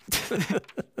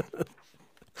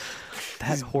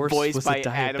 that horse voiced was by a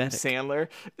diabetic. Adam Sandler.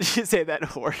 You should say that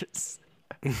horse.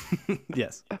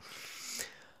 Yes.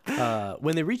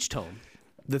 When they reached home,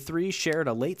 the 3 shared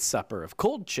a late supper of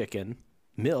cold chicken,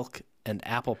 milk, and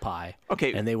apple pie.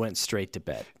 Okay. And they went straight to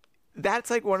bed. that's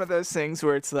like one of those things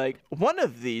where it's like one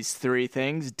of these three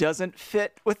things doesn't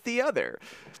fit with the other.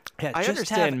 Yeah, I just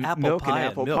understand have milk and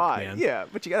apple pie. Man. Yeah,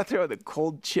 but you gotta throw in the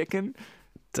cold chicken.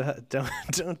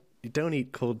 Don't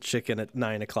eat cold chicken at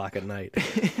 9 o'clock at night.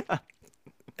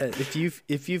 If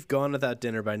you've gone without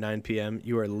dinner by 9 p.m.,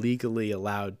 you are legally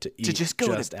allowed to eat just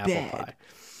apple pie.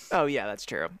 Oh yeah, that's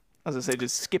true. I was gonna say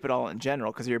just skip it all in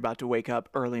general because you're about to wake up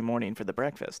early morning for the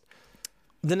breakfast.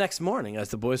 The next morning, as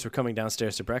the boys were coming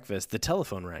downstairs to breakfast, the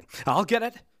telephone rang. "I'll get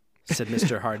it," said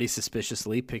Mr. Hardy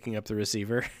suspiciously, picking up the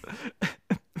receiver.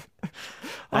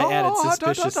 I added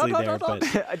suspiciously there,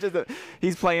 but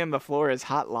he's playing The Floor is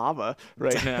Hot Lava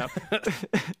right now.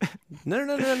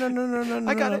 No.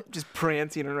 I got it. Just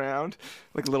prancing around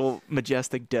like a little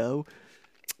majestic doe.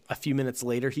 A few minutes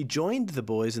later, he joined the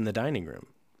boys in the dining room.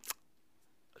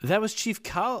 "That was Chief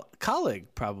Collig,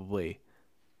 probably,"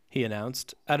 he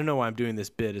announced. I don't know why I'm doing this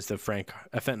bit as though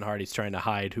Fenton Hardy's trying to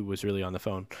hide who was really on the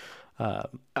phone.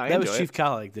 That was Chief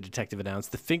Collig, the detective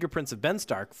announced. "The fingerprints of Ben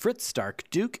Stark, Fritz Stark,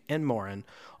 Duke, and Morin,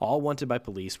 all wanted by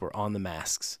police, were on the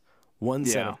masks. One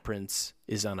set of prints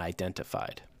is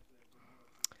unidentified."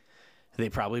 "They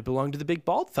probably belong to the big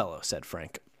bald fellow," said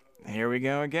Frank. Here we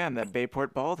go again, that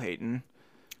Bayport bald hating.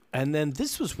 "And then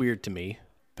this was weird to me,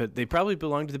 but they probably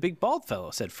belong to the big bald fellow,"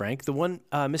 said Frank, "the one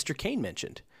Mr. Kane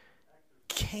mentioned."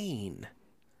 Kane.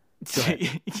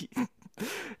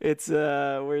 It's,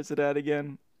 where's it at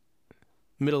again?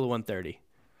 Middle of 130.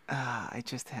 I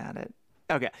just had it.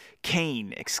 Okay.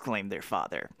 "Kane," exclaimed their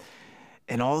father.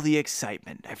 "In all the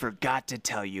excitement, I forgot to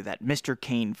tell you that Mr.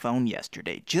 Kane phoned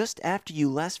yesterday just after you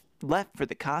left for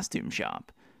the costume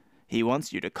shop. He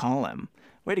wants you to call him."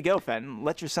 Way to go, Fenton.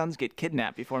 Let your sons get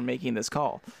kidnapped before making this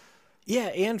call. Yeah,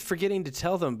 and forgetting to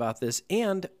tell them about this.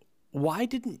 And why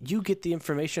didn't you get the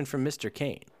information from Mr.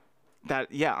 Kane?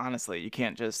 Honestly, you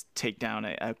can't just take down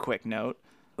a quick note.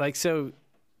 So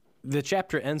the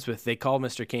chapter ends with they call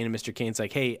Mr. Kane, and Mr. Kane's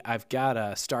like, "Hey, I've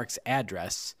got Stark's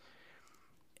address,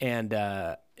 and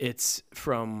it's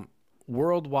from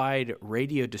Worldwide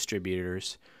Radio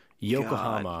Distributors,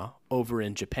 Yokohama, over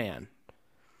in Japan."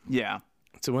 Yeah.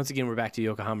 So once again, we're back to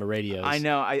Yokohama Radios. I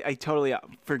know. I totally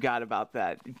forgot about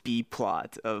that B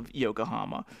plot of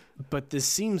Yokohama. But this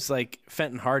seems like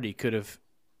Fenton Hardy could have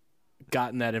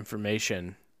gotten that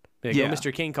information.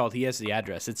 Mr. Kane called. He has the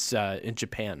address. It's in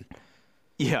Japan.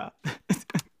 Yeah.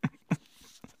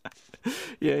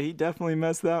 Yeah, he definitely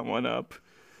messed that one up.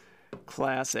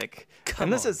 Classic.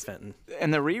 Come on, Fenton.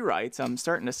 And the rewrites, I'm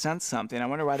starting to sense something. I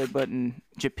wonder why they're putting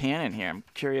Japan in here. I'm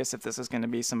curious if this is going to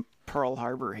be some Pearl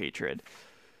Harbor hatred.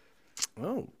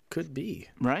 Oh, could be.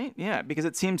 Right? Yeah, because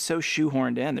it seems so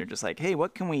shoehorned in. They're just like, hey,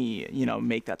 what can we,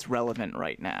 make that's relevant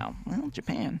right now? Well,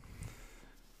 Japan.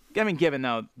 I mean, given,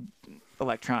 though,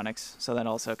 electronics, so that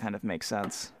also kind of makes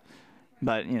sense.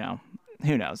 But,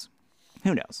 who knows?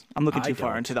 Who knows? I'm looking too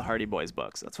far into the Hardy Boys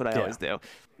books. That's what I always do.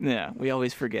 Yeah, we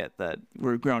always forget that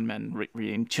we're grown men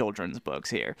reading children's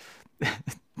books here.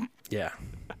 Yeah.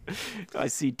 I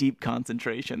see deep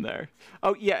concentration there.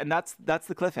 Oh, yeah, and that's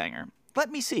the cliffhanger. "Let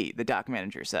me see," the dock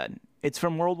manager said. "It's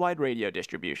from Worldwide Radio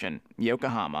Distribution,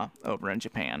 Yokohama, over in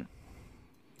Japan."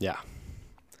 Yeah.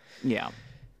 Yeah.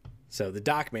 So the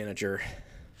dock manager,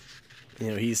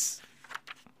 he's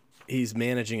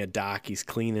managing a dock. He's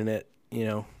cleaning it,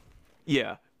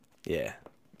 Yeah. Yeah.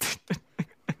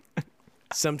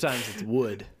 Sometimes it's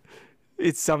wood.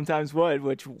 It's sometimes wood,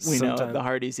 which we know the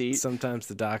Hardys eat. Sometimes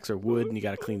the docks are wood and you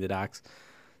got to clean the docks.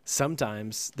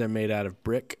 Sometimes they're made out of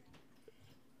brick.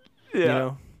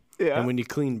 Yeah. Yeah. And when you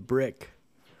clean brick,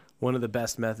 one of the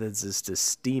best methods is to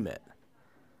steam it.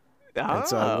 Oh. And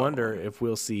so I wonder if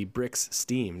we'll see bricks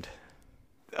steamed.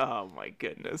 Oh, my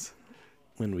goodness.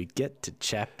 When we get to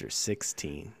chapter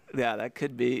 16. Yeah, that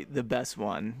could be the best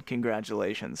one.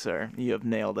 Congratulations, sir. You have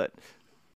nailed it.